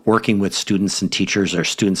or working with students and teachers or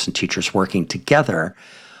students and teachers working together?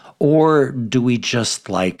 Or do we just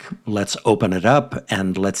let's open it up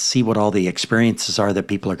and let's see what all the experiences are that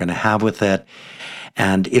people are going to have with it?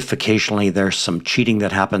 And if occasionally there's some cheating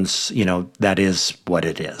that happens, that is what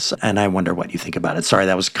it is. And I wonder what you think about it. Sorry,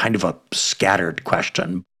 that was kind of a scattered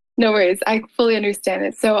question. No worries. I fully understand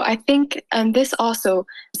it. So I think this also,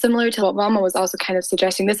 similar to what Vama was also kind of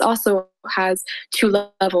suggesting, this also has 2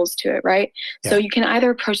 levels to it, right? Yeah. So you can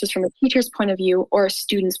either approach this from a teacher's point of view or a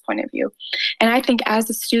student's point of view. And I think as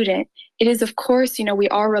a student, it is, of course, we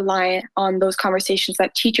are reliant on those conversations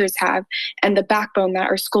that teachers have and the backbone that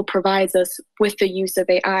our school provides us with the use of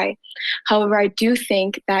AI. However, I do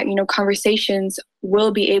think that, conversations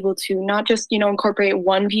will be able to not just, incorporate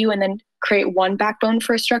one view and then create one backbone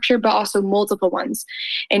for a structure, but also multiple ones.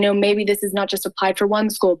 And maybe this is not just applied for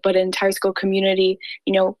one school, but an entire school community,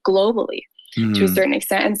 globally to a certain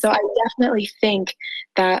extent. And so I definitely think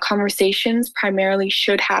that conversations primarily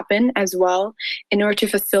should happen as well in order to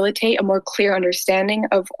facilitate a more clear understanding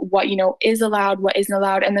of what, is allowed, what isn't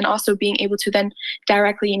allowed, and then also being able to then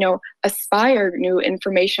directly, aspire new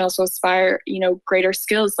information, also aspire, greater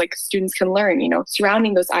skills like students can learn,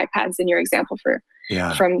 surrounding those iPads in your example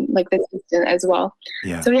from this instant as well.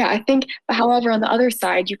 Yeah. So I think, however, on the other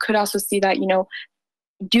side, you could also see that,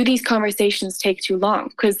 do these conversations take too long?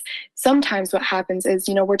 Because sometimes what happens is,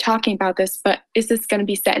 we're talking about this, but is this going to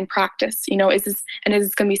be set in practice? Is this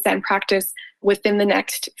going to be set in practice within the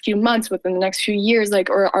next few months, within the next few years,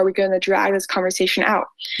 or are we going to drag this conversation out?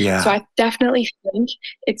 Yeah. So I definitely think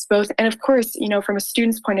it's both. And of course, from a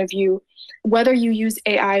student's point of view, whether you use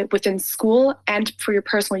AI within school and for your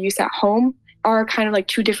personal use at home are kind of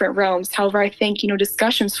 2 different realms. However, I think,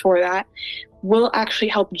 discussions for that will actually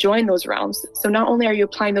help join those realms. So not only are you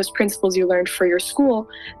applying those principles you learned for your school,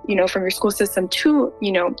 from your school system to,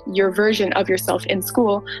 your version of yourself in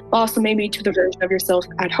school, but also maybe to the version of yourself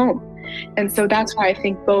at home. And so that's why I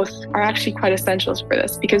think both are actually quite essentials for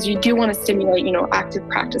this, because you do want to stimulate, active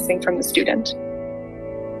practicing from the student.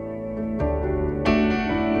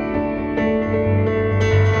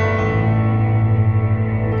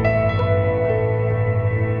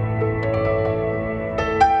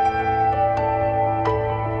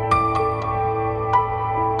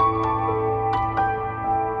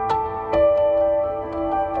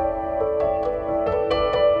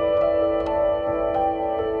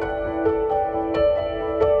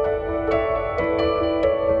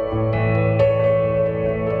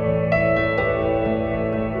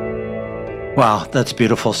 Wow, that's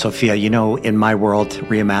beautiful, Sophia. In my world,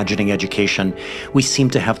 reimagining education, we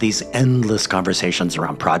seem to have these endless conversations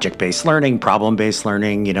around project-based learning, problem-based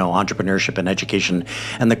learning, entrepreneurship and education.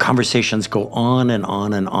 And the conversations go on and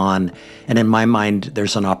on and on. And in my mind,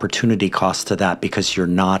 there's an opportunity cost to that because you're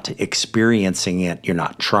not experiencing it. You're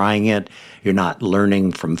not trying it. You're not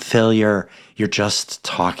learning from failure. You're just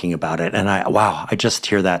talking about it. And I just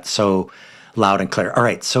hear that so loud and clear. All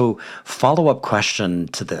right, so follow-up question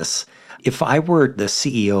to this. If I were the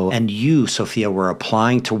CEO and you, Sophia, were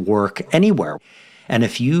applying to work anywhere, And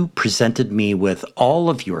if you presented me with all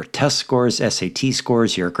of your test scores, SAT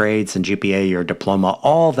scores, your grades and GPA, your diploma,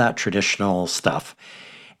 all that traditional stuff,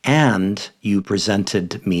 and you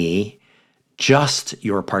presented me just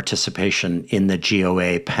your participation in the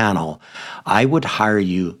GOA panel, I would hire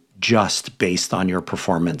you just based on your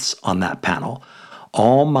performance on that panel.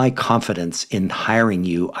 All my confidence in hiring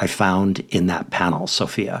you, I found in that panel,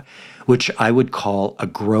 Sophia, which I would call a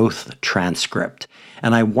growth transcript.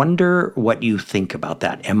 And I wonder what you think about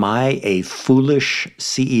that. Am I a foolish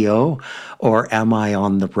CEO or am I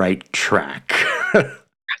on the right track?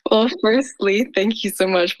 Well, firstly, thank you so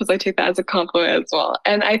much because I take that as a compliment as well.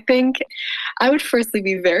 And I think I would firstly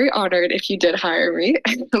be very honored if you did hire me.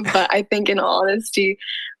 But I think in all honesty,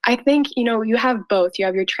 I think, you have both. You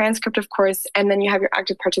have your transcript, of course, and then you have your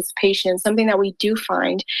active participation. Something that we do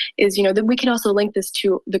find is, that we can also link this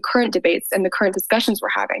to the current debates and the current discussions we're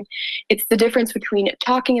having. It's the difference between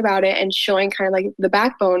talking about it and showing kind of like the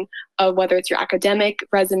backbone of whether it's your academic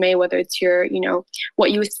resume, whether it's your, what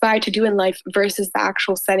you aspire to do in life versus the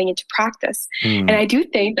actual setting into practice. And I do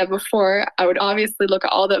think that before I would obviously look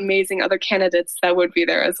at all the amazing other candidates that would be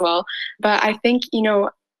there as well. But I think,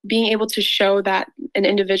 being able to show that an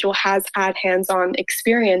individual has had hands-on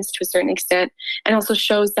experience to a certain extent, and also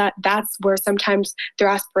shows that that's where sometimes their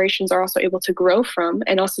aspirations are also able to grow from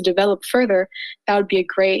and also develop further, that would be a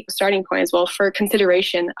great starting point as well for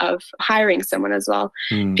consideration of hiring someone as well.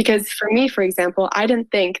 Because for me, for example, I didn't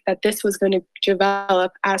think that this was going to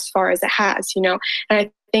develop as far as it has, and I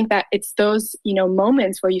think that it's those,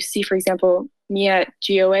 moments where you see, for example, me at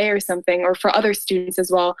GOA or something, or for other students as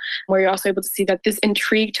well, where you're also able to see that this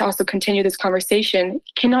intrigue to also continue this conversation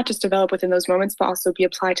cannot just develop within those moments, but also be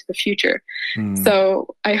applied to the future. So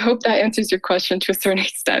I hope that answers your question to a certain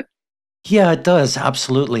extent. Yeah, it does.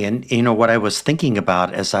 Absolutely. And, what I was thinking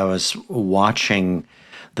about as I was watching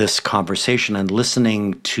this conversation and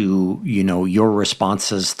listening to, your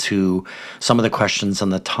responses to some of the questions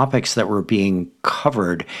and the topics that were being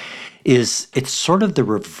covered is it's sort of the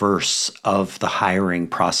reverse of the hiring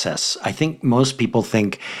process. I think most people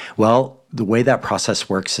think, well, the way that process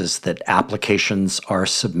works is that applications are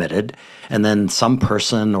submitted and then some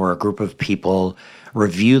person or a group of people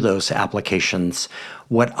review those applications.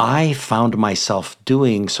 What I found myself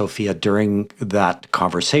doing, Sophia, during that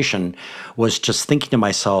conversation was just thinking to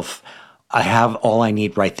myself, I have all I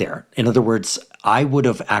need right there. In other words, I would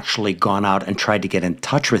have actually gone out and tried to get in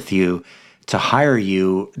touch with you to hire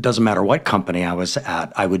you. Doesn't matter what company I was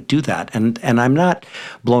at, I would do that. And I'm not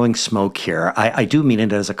blowing smoke here. I do mean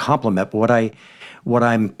it as a compliment, but what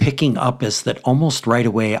I'm picking up is that almost right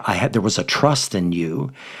away there was a trust in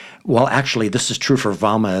you. Well, actually, this is true for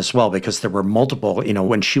Vama as well, because there were multiple,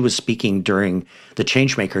 when she was speaking during the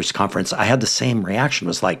Changemakers conference, I had the same reaction. It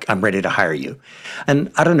was like, I'm ready to hire you.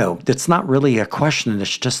 And I don't know, it's not really a question.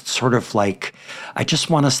 It's just sort of like, I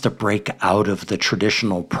just want us to break out of the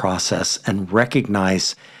traditional process and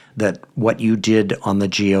recognize that what you did on the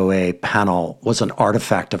GOA panel was an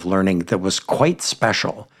artifact of learning that was quite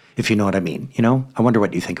special, if you know what I mean. I wonder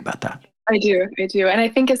what you think about that. I do. And I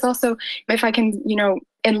think it's also, if I can,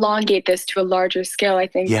 elongate this to a larger scale, I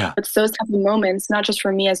think it's those type of moments, not just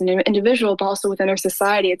for me as an individual, but also within our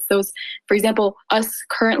society. It's those, for example, us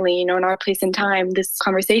currently, in our place in time, this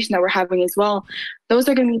conversation that we're having as well, those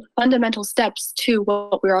are going to be fundamental steps to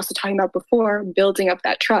what we were also talking about before, building up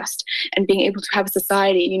that trust and being able to have a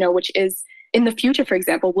society, which is in the future, for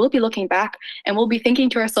example, we'll be looking back and we'll be thinking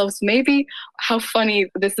to ourselves, maybe how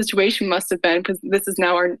funny this situation must have been because this is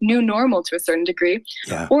now our new normal to a certain degree.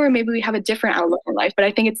 Yeah. Or maybe we have a different outlook on life. But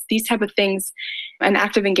I think it's these type of things and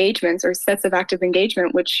active engagements or sets of active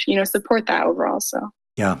engagement, which, support that overall. So,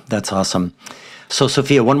 yeah, that's awesome. So,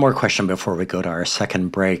 Sophia, one more question before we go to our second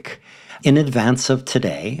break. In advance of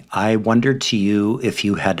today, I wondered to you if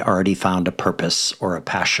you had already found a purpose or a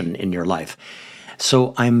passion in your life.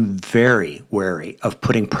 So I'm very wary of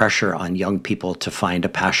putting pressure on young people to find a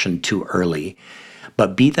passion too early.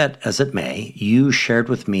 But be that as it may, you shared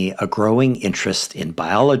with me a growing interest in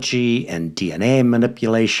biology and DNA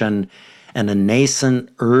manipulation and a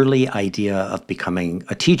nascent early idea of becoming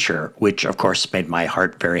a teacher, which of course made my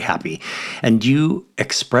heart very happy. And you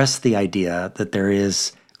expressed the idea that there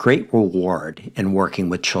is great reward in working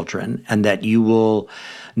with children and that you will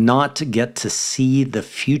not get to see the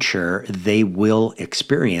future they will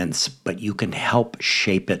experience, but you can help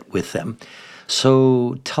shape it with them.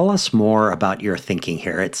 So tell us more about your thinking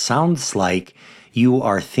here. It sounds like you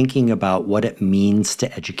are thinking about what it means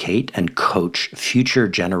to educate and coach future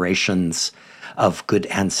generations of good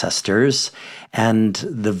ancestors, and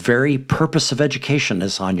the very purpose of education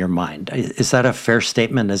is on your mind. Is that a fair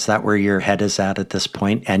statement? Is that where your head is at this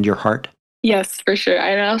point and your heart? Yes, for sure.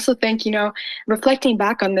 And I also think, reflecting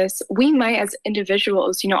back on this, we might as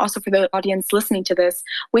individuals, also for the audience listening to this,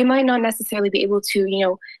 we might not necessarily be able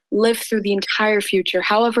to, live through the entire future.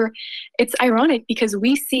 However, it's ironic because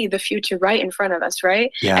we see the future right in front of us,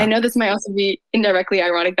 right? Yeah. I know this might also be indirectly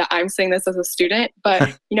ironic that I'm saying this as a student,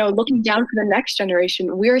 but, looking down for the next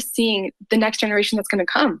generation, we're seeing the next generation that's going to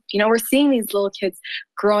come. We're seeing these little kids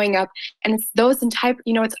growing up, and it's those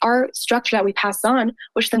it's our structure that we pass on,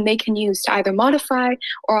 which then they can use to either modify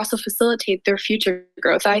or also facilitate their future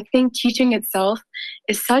growth. I think teaching itself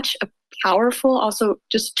is such a powerful also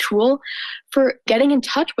just tool for getting in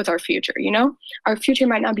touch with our future. Our future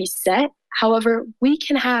might not be set. However, we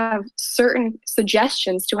can have certain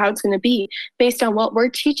suggestions to how it's going to be based on what we're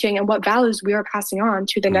teaching and what values we are passing on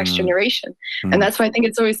to the next generation. And that's why I think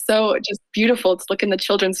it's always so just beautiful to look in the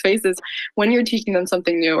children's faces when you're teaching them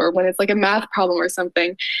something new or when it's like a math problem or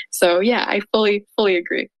something. So yeah, I fully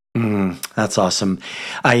agree. That's awesome.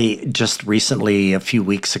 I just recently, a few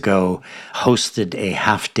weeks ago, hosted a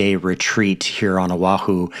half-day retreat here on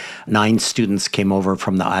Oahu. 9 students came over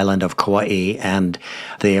from the island of Kauai, and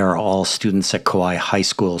they are all students at Kauai High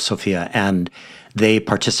School, Sophia, and they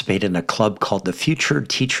participate in a club called the Future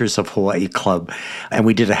Teachers of Hawaii Club. And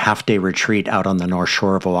we did a half-day retreat out on the North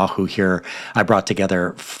Shore of Oahu here. I brought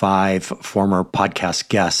together 5 former podcast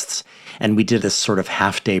guests, and we did this sort of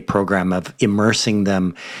half-day program of immersing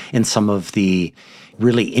them in some of the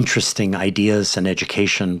really interesting ideas in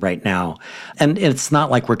education right now. And it's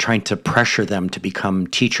not like we're trying to pressure them to become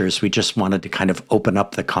teachers. We just wanted to kind of open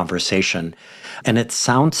up the conversation. And it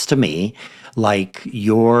sounds to me like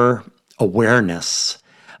your awareness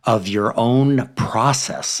of your own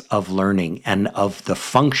process of learning and of the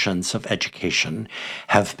functions of education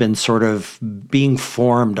have been sort of being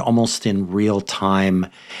formed almost in real time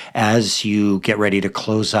as you get ready to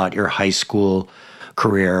close out your high school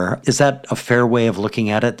career. Is that a fair way of looking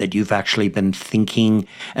at it, that you've actually been thinking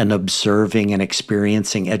and observing and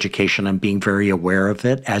experiencing education and being very aware of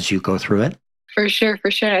it as you go through it? For sure.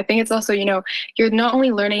 I think it's also, you're not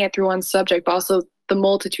only learning it through one subject, but also the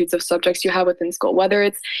multitudes of subjects you have within school, whether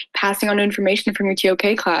it's passing on information from your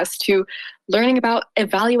TOK class to learning about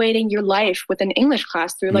evaluating your life with an English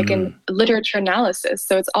class through like a literature analysis.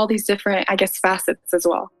 So it's all these different, facets as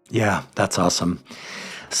well. Yeah, that's awesome.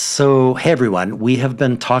 So, hey everyone, we have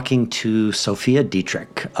been talking to Sophia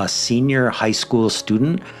Dietrich, a senior high school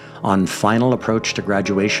student on final approach to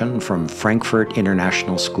graduation from Frankfurt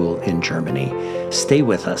International School in Germany. Stay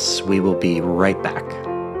with us. We will be right back.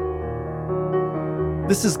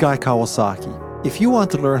 This is Guy Kawasaki. If you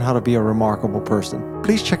want to learn how to be a remarkable person,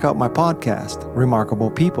 please check out my podcast,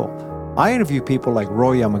 Remarkable People. I interview people like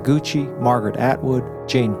Roy Yamaguchi, Margaret Atwood,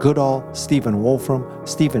 Jane Goodall, Stephen Wolfram,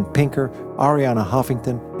 Steven Pinker, Ariana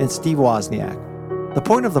Huffington, and Steve Wozniak. The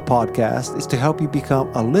point of the podcast is to help you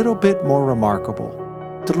become a little bit more remarkable.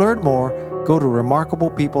 To learn more, go to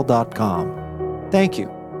remarkablepeople.com. Thank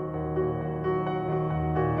you.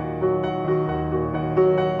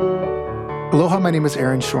 Aloha, my name is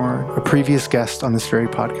Aaron Shorn, a previous guest on this very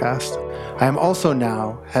podcast. I am also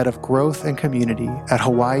now head of growth and community at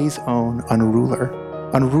Hawaii's own Unruler.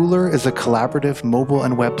 Unruler is a collaborative mobile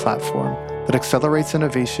and web platform that accelerates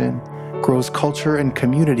innovation, grows culture and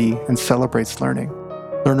community, and celebrates learning.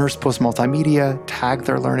 Learners post multimedia, tag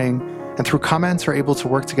their learning, and through comments are able to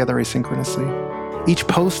work together asynchronously. Each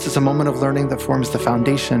post is a moment of learning that forms the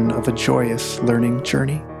foundation of a joyous learning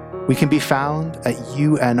journey. We can be found at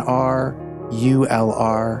unrulr.com.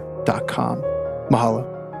 Mahalo.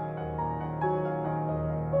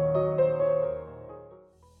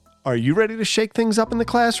 Are you ready to shake things up in the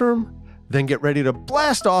classroom? Then get ready to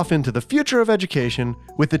blast off into the future of education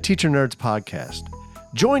with the Teacher Nerds podcast.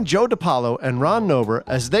 Join Joe DiPaolo and Ron Nober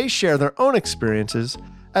as they share their own experiences,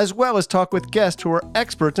 as well as talk with guests who are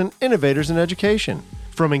experts and innovators in education.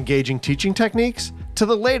 From engaging teaching techniques to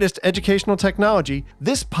the latest educational technology,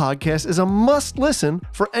 this podcast is a must-listen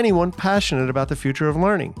for anyone passionate about the future of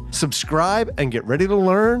learning. Subscribe and get ready to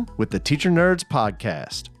learn with the Teacher Nerds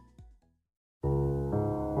podcast.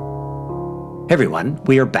 Hey everyone,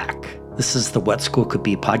 we are back. This is the What School Could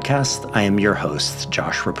Be podcast. I am your host,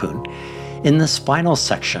 Josh Rappoon. In this final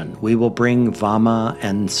section, we will bring Vama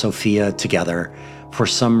and Sophia together for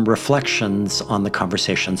some reflections on the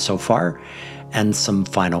conversation so far and some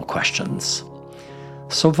final questions.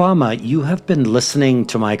 So Vama, you have been listening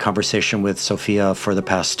to my conversation with Sophia for the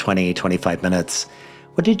past 20-25 minutes.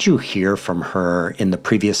 What did you hear from her in the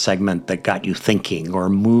previous segment that got you thinking or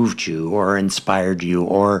moved you or inspired you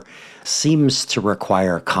or seems to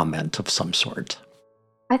require comment of some sort?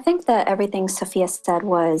 I think that everything Sophia said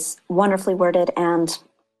was wonderfully worded, and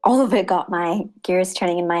all of it got my gears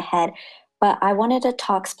turning in my head. But I wanted to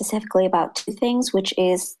talk specifically about two things, which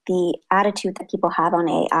is the attitude that people have on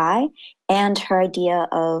AI and her idea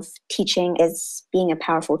of teaching as being a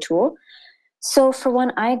powerful tool. So for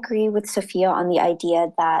one, I agree with Sophia on the idea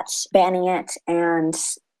that banning it and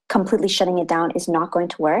completely shutting it down is not going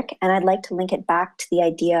to work. And I'd like to link it back to the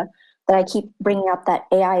idea that I keep bringing up, that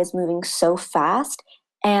AI is moving so fast,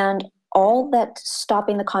 and all that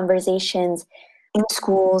stopping the conversations in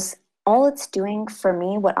schools, all it's doing for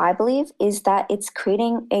me, what I believe, is that it's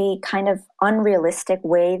creating a kind of unrealistic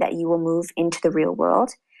way that you will move into the real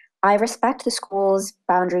world. I respect the school's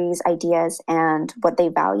boundaries, ideas, and what they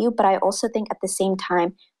value, but I also think at the same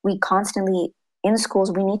time, we constantly, in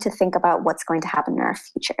schools, we need to think about what's going to happen in our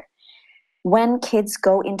future. When kids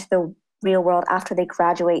go into the real world after they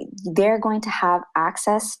graduate, they're going to have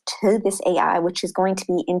access to this AI, which is going to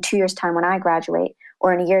be in 2 years' time when I graduate,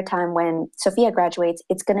 or in a year's time when Sophia graduates.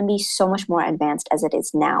 It's going to be so much more advanced as it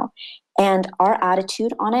is now. And our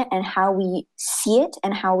attitude on it and how we see it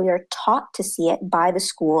and how we are taught to see it by the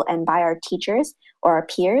school and by our teachers or our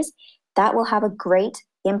peers, that will have a great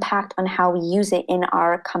impact on how we use it in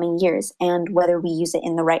our coming years and whether we use it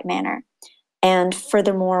in the right manner. And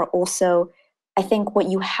furthermore, also, I think what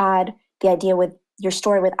you had, the idea with your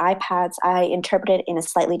story with iPads, I interpreted in a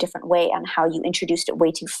slightly different way on how you introduced it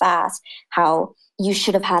way too fast, how you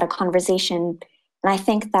should have had a conversation. And I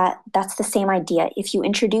think that that's the same idea. If you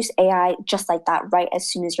introduce AI just like that, right as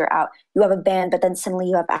soon as you're out, you have a ban, but then suddenly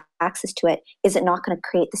you have access to it. Is it not going to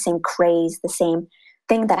create the same craze, the same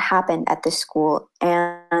thing that happened at this school?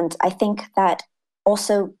 And I think that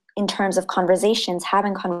also in terms of conversations,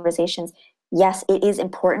 having conversations, yes, it is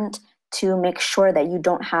important to make sure that you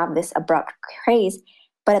don't have this abrupt craze.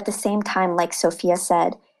 But at the same time, like Sophia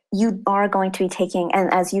said, you are going to be taking,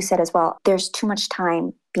 and as you said as well, there's too much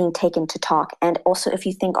time being taken to talk. And also, if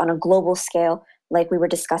you think on a global scale, like we were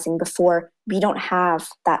discussing before, we don't have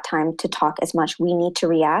that time to talk as much. We need to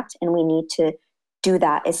react, and we need to do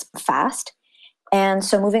that as fast. And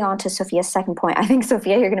so moving on to Sophia's second point, I think,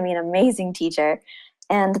 Sophia, you're going to be an amazing teacher.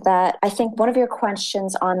 And that I think one of your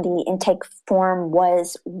questions on the intake form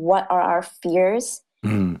was, what are our fears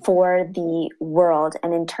for the world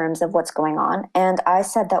and in terms of what's going on? And I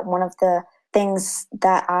said that one of the things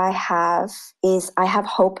that I have is I have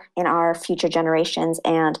hope in our future generations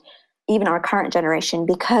and even our current generation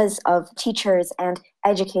because of teachers and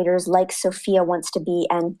educators like Sophia wants to be,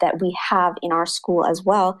 and that we have in our school as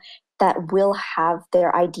well, that will have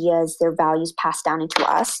their ideas, their values passed down into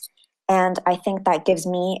us. And I think that gives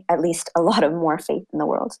me at least a lot of more faith in the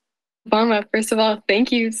world. Vama, first of all,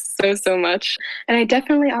 thank you so much. And I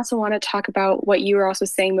definitely also want to talk about what you were also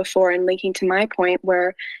saying before and linking to my point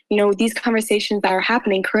where, these conversations that are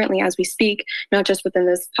happening currently as we speak, not just within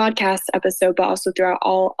this podcast episode, but also throughout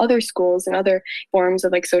all other schools and other forms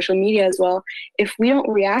of like social media as well. If we don't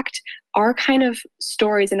react, our kind of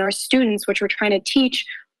stories and our students, which we're trying to teach,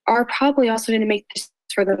 are probably also going to make this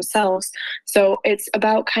for themselves. So it's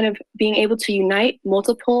about kind of being able to unite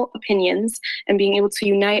multiple opinions and being able to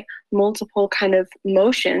unite multiple kind of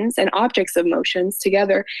motions and objects of motions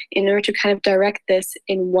together in order to kind of direct this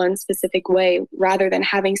in one specific way, rather than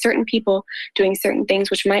having certain people doing certain things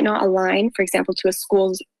which might not align, for example, to a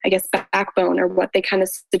school's, backbone or what they kind of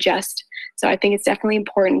suggest. So I think it's definitely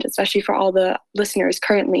important, especially for all the listeners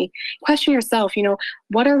currently, question yourself,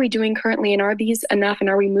 what are we doing currently, and are these enough, and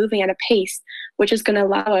are we moving at a pace which is going to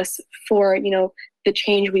allow us for, the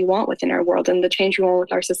change we want within our world and the change we want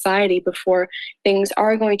with our society before things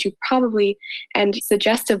are going to probably and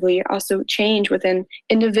suggestively also change within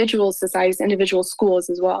individual societies, individual schools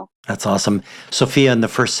as well. That's awesome. Sophia, in the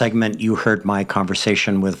first segment, you heard my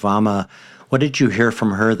conversation with Vama. What did you hear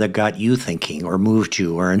from her that got you thinking or moved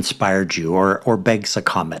you or inspired you or begs a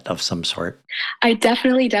comment of some sort? I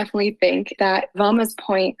definitely think that Vama's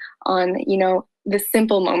point on, the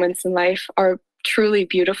simple moments in life are truly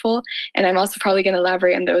beautiful. And I'm also probably going to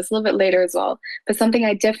elaborate on those a little bit later as well. But something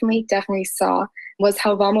I definitely saw was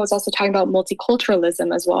how Vama was also talking about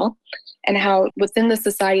multiculturalism as well, and how within the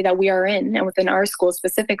society that we are in and within our school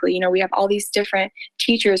specifically, we have all these different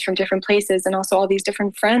teachers from different places and also all these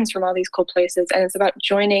different friends from all these cool places. And it's about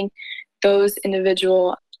joining those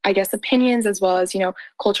individual opinions as well as,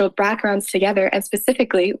 cultural backgrounds together. And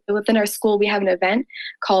specifically within our school, we have an event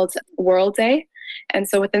called World Day. And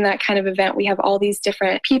so within that kind of event, we have all these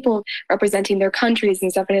different people representing their countries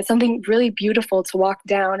and stuff. And it's something really beautiful to walk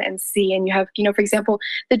down and see. And you have, for example,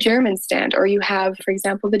 the German stand, or you have, for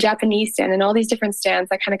example, the Japanese stand, and all these different stands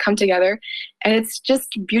that kind of come together. And it's just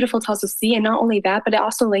beautiful to also see. And not only that, but it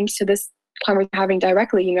also links to this conversation we're having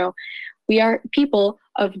directly, we are people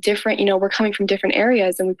of different, we're coming from different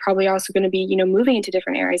areas, and we're probably also going to be, moving into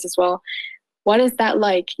different areas as well. What is that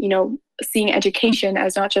like, seeing education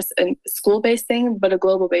as not just a school-based thing, but a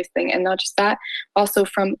global-based thing, and not just that, also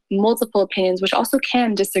from multiple opinions, which also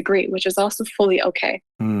can disagree, which is also fully okay.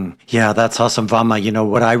 Yeah, that's awesome, Vama.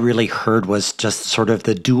 What I really heard was just sort of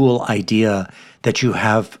the dual idea that you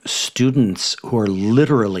have students who are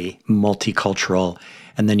literally multicultural,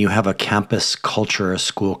 and then you have a campus culture, a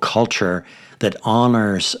school culture that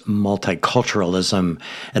honors multiculturalism.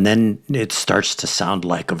 And then it starts to sound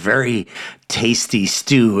like a very tasty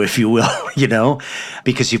stew, if you will,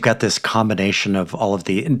 because you've got this combination of all of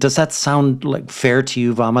the. Does that sound like fair to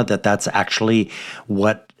you, Vama, that that's actually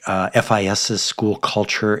what FIS's school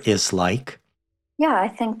culture is like? Yeah, I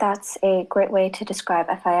think that's a great way to describe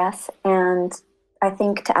FIS. And I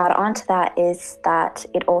think to add on to that is that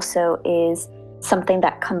it also is something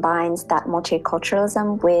that combines that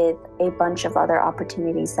multiculturalism with a bunch of other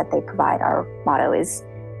opportunities that they provide. Our motto is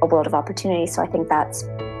a world of opportunity. So I think that's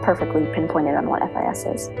perfectly pinpointed on what FIS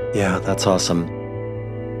is. Yeah, that's awesome.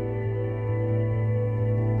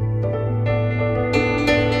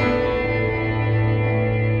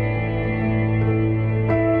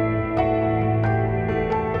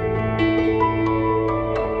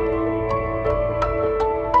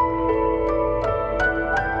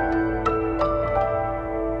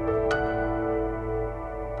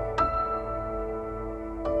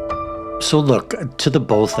 So look, to the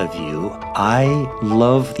both of you, I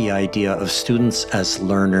love the idea of students as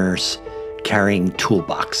learners carrying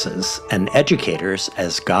toolboxes and educators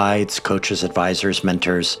as guides, coaches, advisors,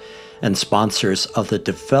 mentors, and sponsors of the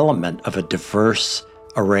development of a diverse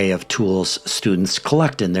array of tools students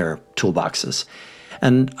collect in their toolboxes.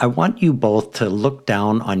 And I want you both to look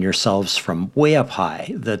down on yourselves from way up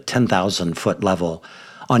high, the 10,000-foot level,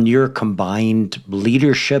 on your combined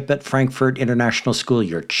leadership at Frankfurt International School,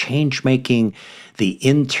 your change-making, the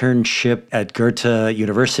internship at Goethe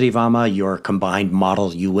University, Vama, your combined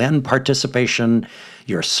Model UN participation,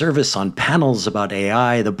 your service on panels about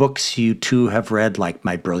AI, the books you two have read, like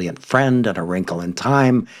My Brilliant Friend and A Wrinkle in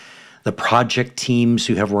Time, the project teams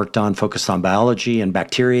you have worked on focused on biology and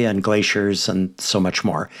bacteria and glaciers and so much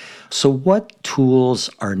more. So what tools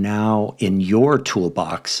are now in your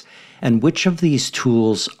toolbox? And which of these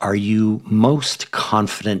tools are you most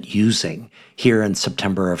confident using here in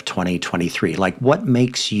September of 2023? Like, what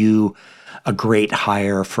makes you a great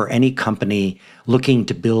hire for any company looking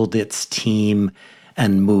to build its team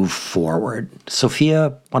and move forward?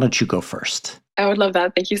 Sophia, why don't you go first? I would love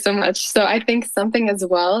that. Thank you so much. So I think something as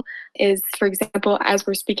well is, for example, as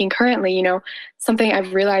we're speaking currently, something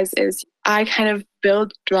I've realized is I kind of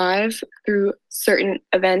build drive through certain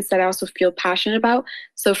events that I also feel passionate about.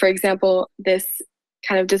 So for example, this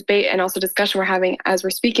kind of debate and also discussion we're having as we're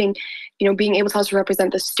speaking, being able to also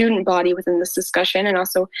represent the student body within this discussion. And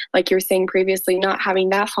also, like you were saying previously, not having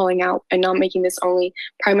that falling out and not making this only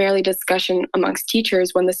primarily discussion amongst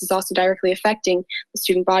teachers when this is also directly affecting the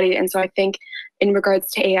student body. And so I think in regards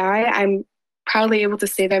to AI, I'm proudly able to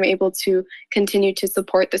say that I'm able to continue to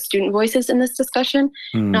support the student voices in this discussion,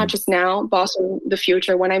 not just now, but also in the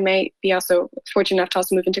future when I may be also fortunate enough to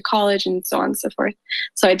also move into college and so on and so forth.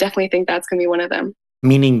 So I definitely think that's going to be one of them.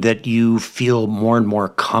 Meaning that you feel more and more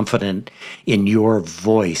confident in your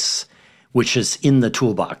voice, which is in the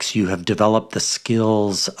toolbox. You have developed the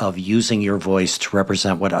skills of using your voice to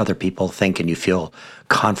represent what other people think, and you feel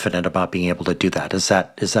confident about being able to do that. Is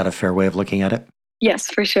that a fair way of looking at it? Yes,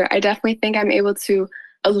 for sure. I definitely think I'm able to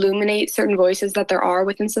illuminate certain voices that there are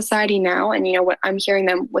within society now. And, what I'm hearing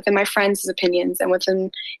them within my friends' opinions and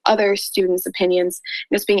within other students' opinions,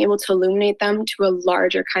 just being able to illuminate them to a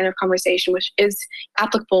larger kind of conversation, which is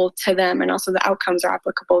applicable to them. And also the outcomes are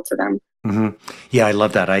applicable to them. Mm-hmm. Yeah, I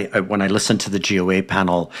love that. I when I listened to the GOA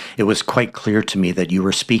panel, it was quite clear to me that you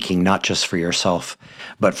were speaking not just for yourself,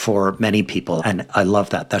 but for many people. And I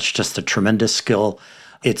love that. That's just a tremendous skill.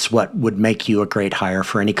 It's what would make you a great hire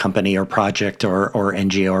for any company or project or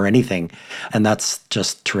NGO or anything. And that's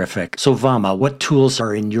just terrific. So Vama, what tools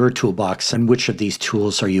are in your toolbox, and which of these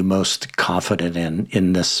tools are you most confident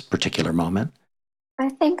in this particular moment? I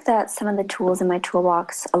think that some of the tools in my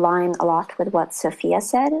toolbox align a lot with what Sophia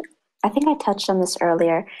said. I think I touched on this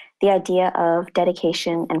earlier, the idea of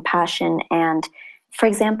dedication and passion. And for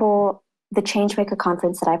example, the Changemaker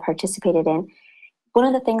conference that I participated in, one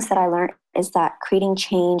of the things that I learned is that creating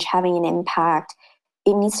change, having an impact,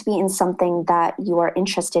 it needs to be in something that you are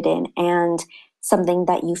interested in and something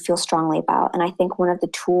that you feel strongly about. And I think one of the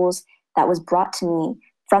tools that was brought to me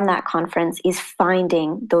from that conference is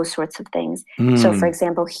finding those sorts of things. So for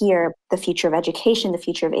example, here, the future of education, the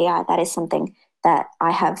future of AI, that is something that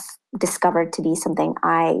I have discovered to be something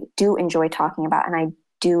I do enjoy talking about and I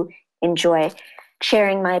do enjoy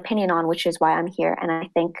sharing my opinion on, which is why I'm here. And I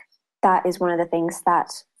think that is one of the things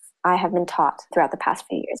that I have been taught throughout the past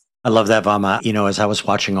few years. I love that, Vama. As I was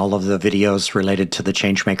watching all of the videos related to the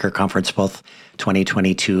Changemaker conference, both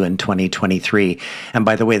 2022 and 2023. And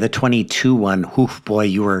by the way, the 22 one, boy,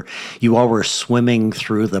 you all were swimming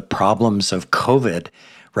through the problems of COVID,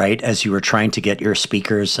 right? As you were trying to get your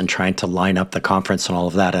speakers and trying to line up the conference and all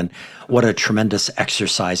of that. And what a tremendous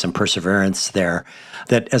exercise and perseverance there.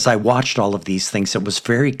 That as I watched all of these things, it was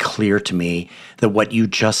very clear to me that what you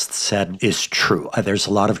just said is true. There's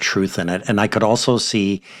a lot of truth in it. And I could also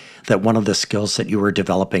see that one of the skills that you were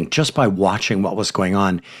developing just by watching what was going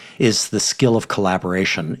on is the skill of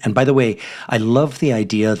collaboration. And by the way, I love the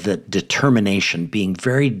idea that determination, being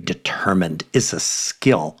very determined, is a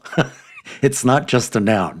skill. It's not just a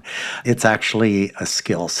noun. It's actually a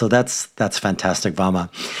skill. So that's fantastic, Vama.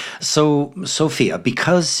 So, Sophia,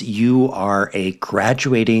 because you are a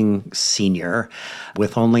graduating senior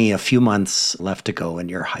with only a few months left to go in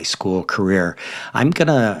your high school career, I'm going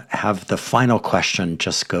to have the final question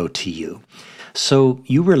just go to you. So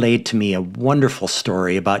you relayed to me a wonderful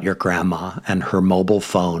story about your grandma and her mobile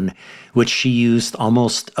phone, which she used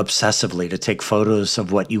almost obsessively to take photos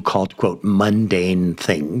of what you called, quote, mundane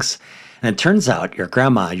things. And it turns out your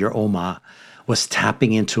grandma, your Oma, was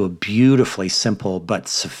tapping into a beautifully simple but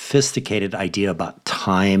sophisticated idea about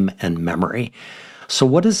time and memory. So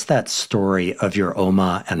what is that story of your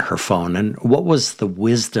Oma and her phone? And what was the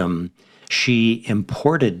wisdom she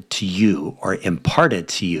imparted to you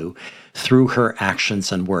through her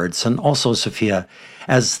actions and words? And also, Sophia,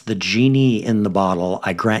 as the genie in the bottle,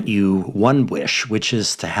 I grant you one wish, which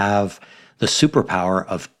is to have the superpower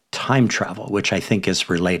of time travel, which I think is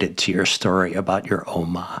related to your story about your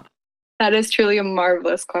Oma. That is truly a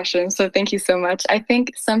marvelous question. So thank you so much. I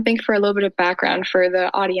think something for a little bit of background for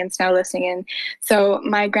the audience now listening in. So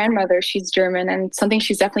my grandmother, she's German, and something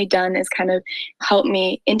she's definitely done is kind of help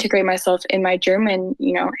me integrate myself in my German,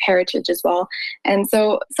 heritage as well. And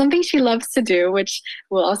so something she loves to do, which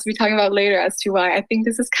we'll also be talking about later as to why I think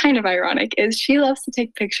this is kind of ironic, is she loves to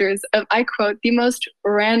take pictures of, I quote, the most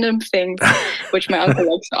random things, which my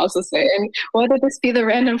uncle likes to also say. And whether this be the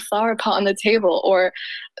random flower pot on the table or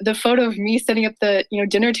the photo of me setting up the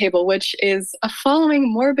dinner table, which is a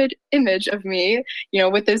following morbid image of me,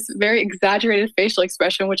 with this very exaggerated facial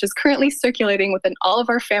expression, which is currently circulating within all of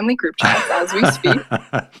our family group chats as we speak.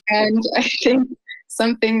 And I think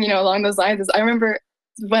something along those lines is, I remember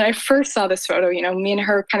when I first saw this photo, me and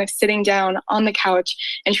her kind of sitting down on the couch,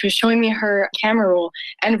 and she was showing me her camera roll,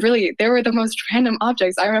 and really there were the most random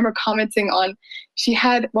objects. I remember commenting on, she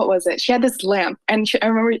had this lamp, and I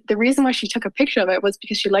remember the reason why she took a picture of it was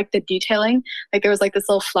because she liked the detailing. Like there was like this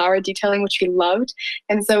little flower detailing, which she loved.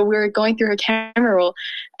 And so we were going through her camera roll,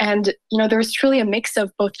 and there was truly a mix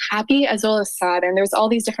of both happy as well as sad. And there's all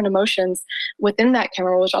these different emotions within that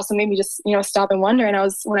camera roll, which also made me just, stop and wonder.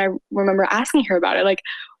 And when I remember asking her about it, like,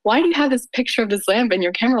 why do you have this picture of this lamp in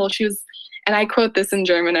your camera roll? She was, and I quote this in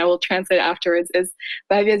German, I will translate afterwards, is,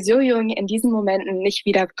 weil wir so jung in diesen Momenten nicht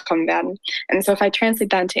wiederkommen werden. And so if I translate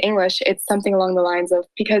that into English, it's something along the lines of,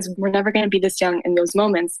 because we're never going to be this young in those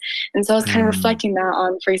moments. And so I was kind of reflecting that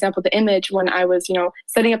on, for example, the image when I was,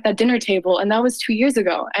 setting up that dinner table, and that was 2 years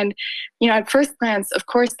ago. And, at first glance, of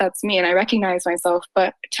course, that's me, and I recognize myself,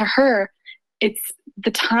 but to her, it's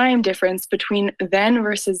the time difference between then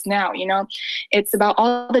versus now. It's about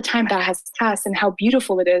all the time that has passed and how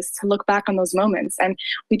beautiful it is to look back on those moments. And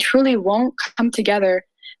we truly won't come together,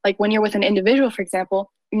 like when you're with an individual, for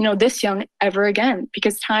example, this young ever again,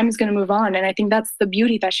 because time is going to move on. And I think that's the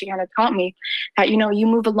beauty that she kind of taught me, that, you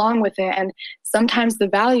move along with it. And sometimes the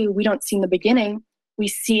value we don't see in the beginning, we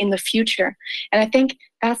see in the future. And I think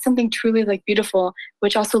that's something truly like beautiful,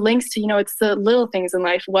 which also links to, it's the little things in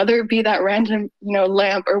life, whether it be that random,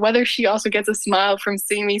 lamp, or whether she also gets a smile from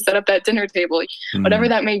seeing me set up that dinner table, whatever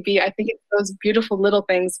that may be. I think it's those beautiful little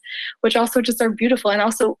things, which also just are beautiful. And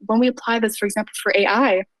also when we apply this, for example, for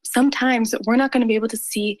AI, sometimes we're not going to be able to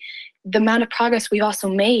see the amount of progress we've also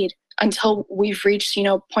made until we've reached,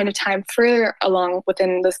 point of time further along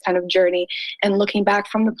within this kind of journey, and looking back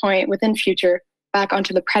from the point within future back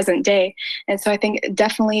onto the present day. And so I think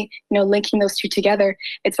definitely, linking those two together,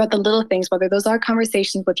 it's about the little things, whether those are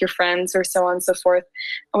conversations with your friends or so on and so forth,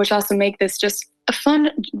 which also make this just a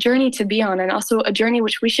fun journey to be on, and also a journey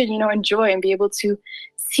which we should, enjoy and be able to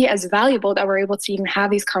see as valuable, that we're able to even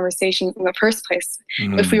have these conversations in the first place.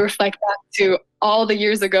 If we reflect back to all the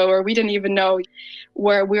years ago where we didn't even know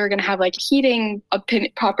where we were going to have like heating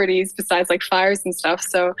properties besides like fires and stuff.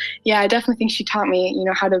 So yeah, I definitely think she taught me,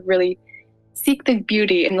 how to really seek the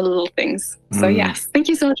beauty in the little things. So yes, thank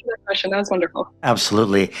you so much for that question. That was wonderful.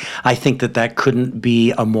 Absolutely. I think that couldn't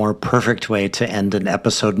be a more perfect way to end an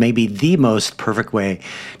episode, maybe the most perfect way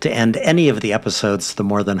to end any of the episodes, the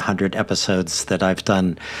more than 100 episodes that I've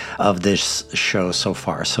done of this show so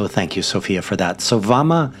far. So thank you, Sophia, for that. So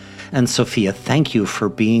Vama and Sophia, thank you for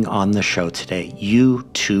being on the show today. You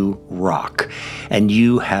two rock, and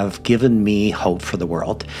you have given me hope for the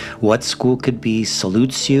world. What School Could Be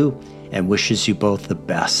salutes you and wishes you both the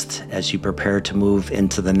best as you prepare to move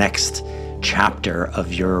into the next chapter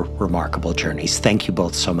of your remarkable journeys. Thank you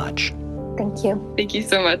both so much. Thank you. Thank you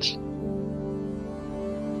so much.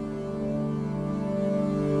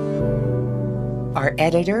 Our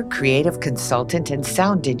editor, creative consultant, and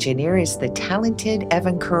sound engineer is the talented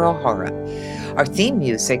Evan Kurohara. Our theme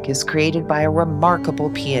music is created by a remarkable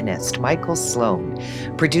pianist, Michael Sloan.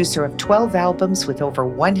 Producer of 12 albums with over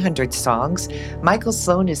 100 songs, Michael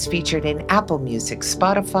Sloan is featured in Apple Music,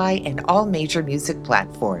 Spotify, and all major music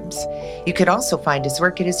platforms. You can also find his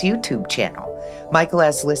work at his YouTube channel. Michael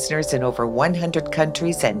has listeners in over 100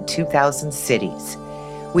 countries and 2,000 cities.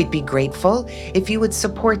 We'd be grateful if you would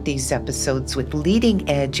support these episodes with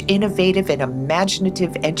leading-edge, innovative, and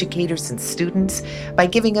imaginative educators and students by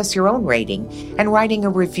giving us your own rating and writing a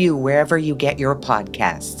review wherever you get your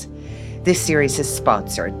podcasts. This series is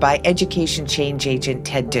sponsored by Education Change Agent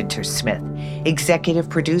Ted Dintersmith, executive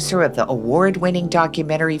producer of the award-winning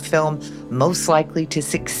documentary film Most Likely to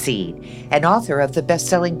Succeed, and author of the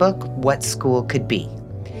best-selling book What School Could Be.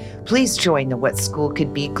 Please join the What School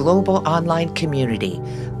Could Be global online community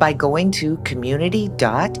by going to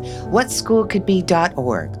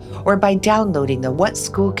community.whatschoolcouldbe.org or by downloading the What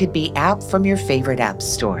School Could Be app from your favorite app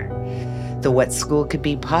store. The What School Could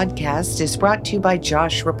Be podcast is brought to you by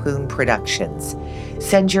Josh Rapoon Productions.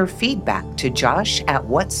 Send your feedback to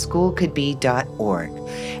josh@whatschoolcouldbe.org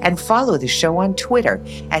and follow the show on Twitter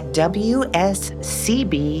at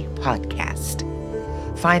WSCB Podcast.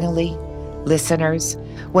 Finally, listeners,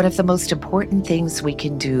 one of the most important things we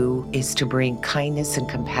can do is to bring kindness and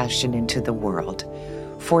compassion into the world.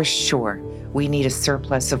 For sure, we need a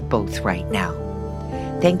surplus of both right now.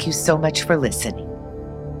 Thank you so much for listening.